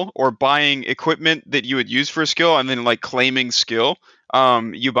skill or buying equipment that you would use for a skill and then like claiming skill.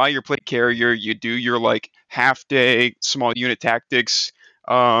 You buy your plate carrier, you do your like half day small unit tactics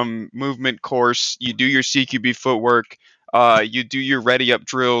movement course, you do your CQB footwork, you do your ready up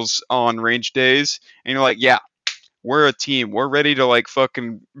drills on range days, and you're like, yeah, we're a team, we're ready to like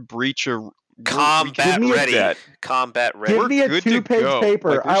fucking breach a combat ready. Combat ready. Give me a 2-page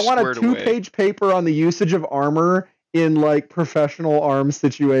paper. Like, I want a 2-page paper on the usage of armor in like professional arms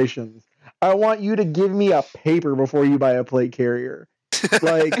situations. I want you to give me a paper before you buy a plate carrier.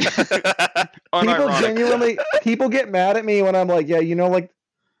 Like, people get mad at me when I'm like, yeah,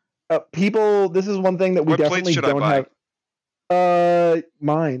 people. This is one thing that we definitely don't have.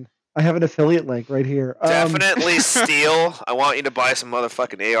 Mine. I have an affiliate link right here. Definitely steal. I want you to buy some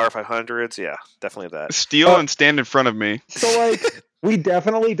motherfucking AR-500s. Yeah, definitely that. Steal and stand in front of me. So like, we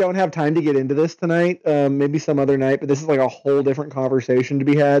definitely don't have time to get into this tonight. Maybe some other night, but this is like a whole different conversation to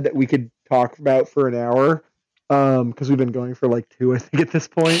be had that we could talk about for an hour. Because we've been going for like 2, I think, at this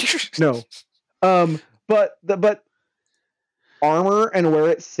point. No. But armor and where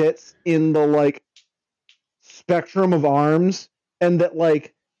it sits in the like spectrum of arms, and that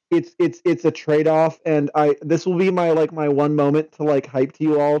like it's a trade-off, and this will be my one moment to like hype to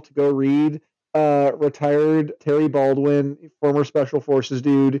you all to go read retired Terry Baldwin, former Special Forces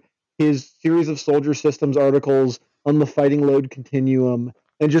dude. his series of soldier systems articles on the fighting load continuum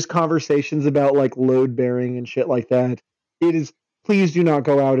and just conversations about like load bearing and shit like that. It is, please do not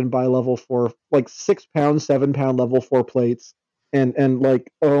go out and buy level 4, like 6 pound, 7 pound level 4 plates. And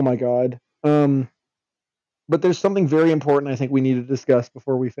like, oh my God. But there's something very important I think we need to discuss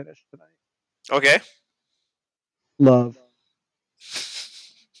before we finish tonight. Okay. Love.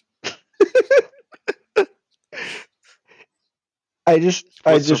 I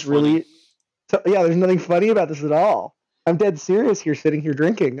just really, yeah, there's nothing funny about this at all. I'm dead serious here, sitting here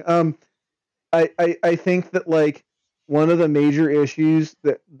drinking. I think that like one of the major issues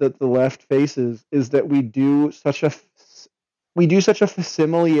that the left faces is that we do such a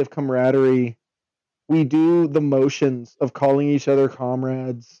facsimile of camaraderie. We do the motions of calling each other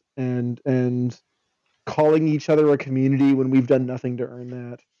comrades and calling each other a community when we've done nothing to earn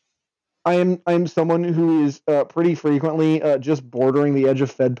that. I'm someone who is pretty frequently just bordering the edge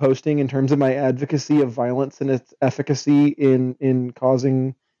of Fed posting in terms of my advocacy of violence and its efficacy in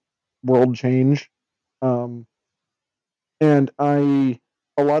causing world change. And a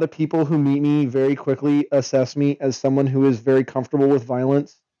lot of people who meet me very quickly assess me as someone who is very comfortable with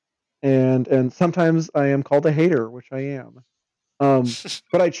violence, and sometimes I am called a hater, which I am.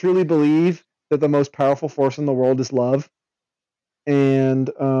 But I truly believe that the most powerful force in the world is love,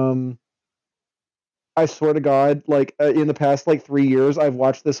 and I swear to God, like in the past like 3 years, I've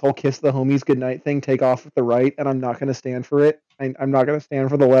watched this whole "kiss the homies goodnight" thing take off with the right, and I'm not going to stand for it. I'm not going to stand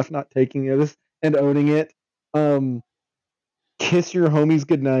for the left not taking it and owning it. Kiss your homies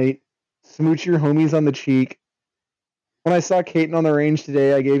goodnight, smooch your homies on the cheek. When I saw Caton on the range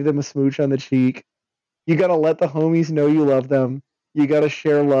today, I gave them a smooch on the cheek. You got to let the homies know you love them. You got to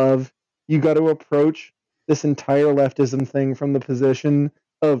share love. You got to approach this entire leftism thing from the position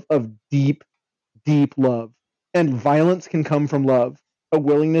of deep love. And violence can come from love. A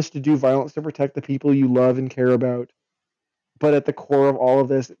willingness to do violence to protect the people you love and care about. But at the core of all of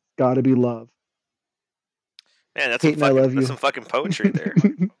this, it's got to be love. Man, that's Caton, some fucking poetry there.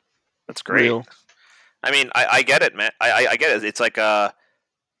 That's great. Real. I mean, I get it, man. I get it. It's like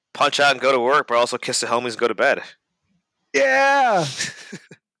punch out and go to work, but also kiss the homies and go to bed. Yeah.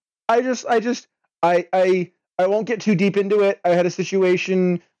 I won't get too deep into it. I had a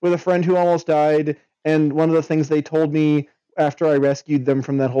situation with a friend who almost died, and one of the things they told me after I rescued them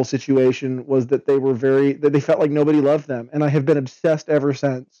from that whole situation was that they felt like nobody loved them, and I have been obsessed ever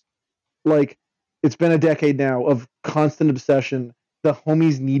since. Like, it's been a decade now of constant obsession. The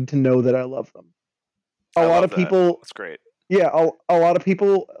homies need to know that I love them. A lot of people. That's great. Yeah, a lot of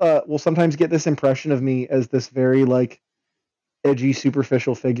people will sometimes get this impression of me as this very like edgy,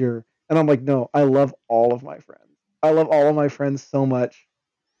 superficial figure. And I'm like, no, I love all of my friends. I love all of my friends so much.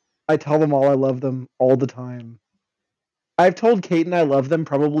 I tell them all I love them all the time. I've told Caton I love them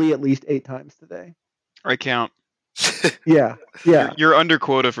probably at least 8 times today. I count. Yeah. You're under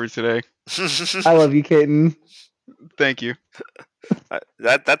quota for today. I love you, Caton. Thank you.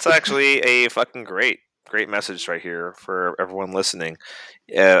 That's actually a fucking great message right here for everyone listening.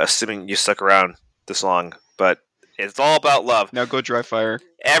 Assuming you stuck around this long, but it's all about love. Now go dry fire.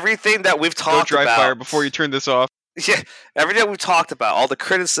 Everything that we've talked go dry about. fire before you turn this off. Yeah, everything we've talked about, all the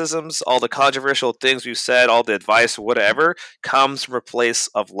criticisms, all the controversial things we've said, all the advice, whatever, comes from a place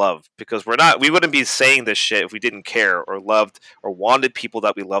of love. Because we wouldn't be saying this shit if we didn't care or loved or wanted people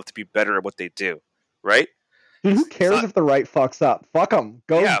that we love to be better at what they do, right? Dude, who cares if the right fucks up? Fuck them.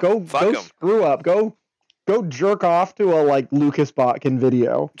 Go screw up. Go jerk off to a like Lucas Botkin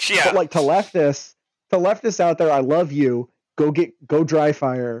video. Yeah. But like to leftists out there, I love you. Go dry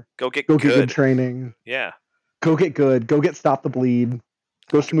fire. Go get good training. Yeah. Go get good. Go get Stop the Bleed.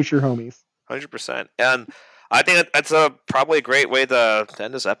 Go smooch your homies. 100%. And I think that's probably a great way to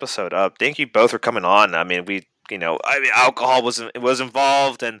end this episode. Thank you both for coming on. I mean, alcohol was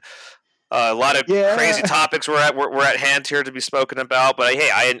involved, and a lot of crazy topics were at hand here to be spoken about. But hey,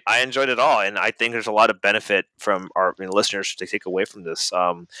 I enjoyed it all, and I think there's a lot of benefit from our listeners to take away from this.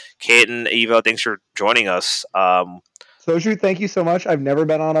 Caton, Eva, thanks for joining us. Soju, thank you so much. I've never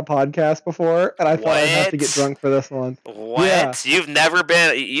been on a podcast before, and I thought I'd have to get drunk for this one. What? Yeah. You've never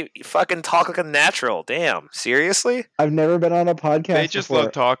been? You fucking talk like a natural. Damn. Seriously? I've never been on a podcast They just before.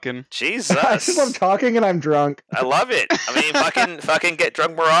 love talking. Jesus. I just love talking, and I'm drunk. I love it. I mean, fucking get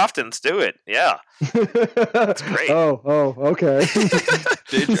drunk more often. Let's do it. Yeah. That's great. Oh, okay.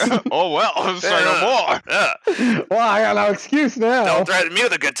 Oh, well, I'm saying no more. Yeah. Well, I got no excuse now. Don't threaten me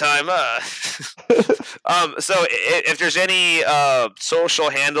with a good time. So if there's any social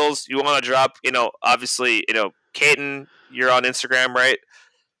handles you want to drop, obviously, Caton, you're on Instagram, right?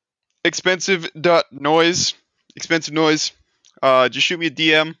 Expensive noise. Just shoot me a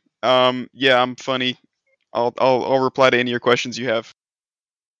DM. Yeah, I'm funny. I'll reply to any of your questions you have.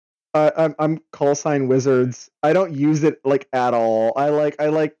 I'm call sign wizards. I don't use it like at all.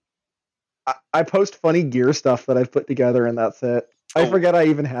 I post funny gear stuff that I've put together, and that's it. I forget I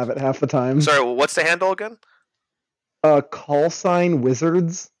even have it half the time. Sorry, what's the handle again? Call sign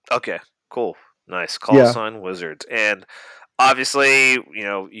wizards. Okay, cool, nice. Call sign wizards, and obviously,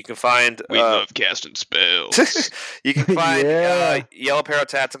 you can find. We love casting spells. You can find Yellow Apparel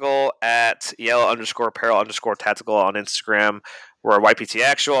Tactical at yellow_apparel_tactical on Instagram. We're at YPT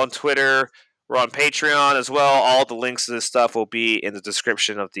Actual on Twitter. We're on Patreon as well. All the links to this stuff will be in the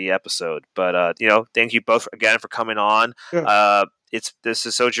description of the episode. But thank you both again for coming on. Yeah. This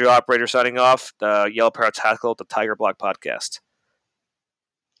is Soju Operator signing off. The Yellow Apparel Tactical, the Tiger Block Podcast.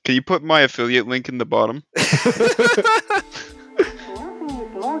 Can you put my affiliate link in the bottom? Nothing is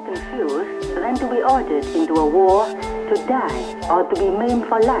more confused than to be ordered into a war to die or to be maimed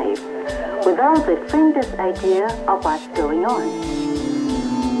for life without the faintest idea of what's going on.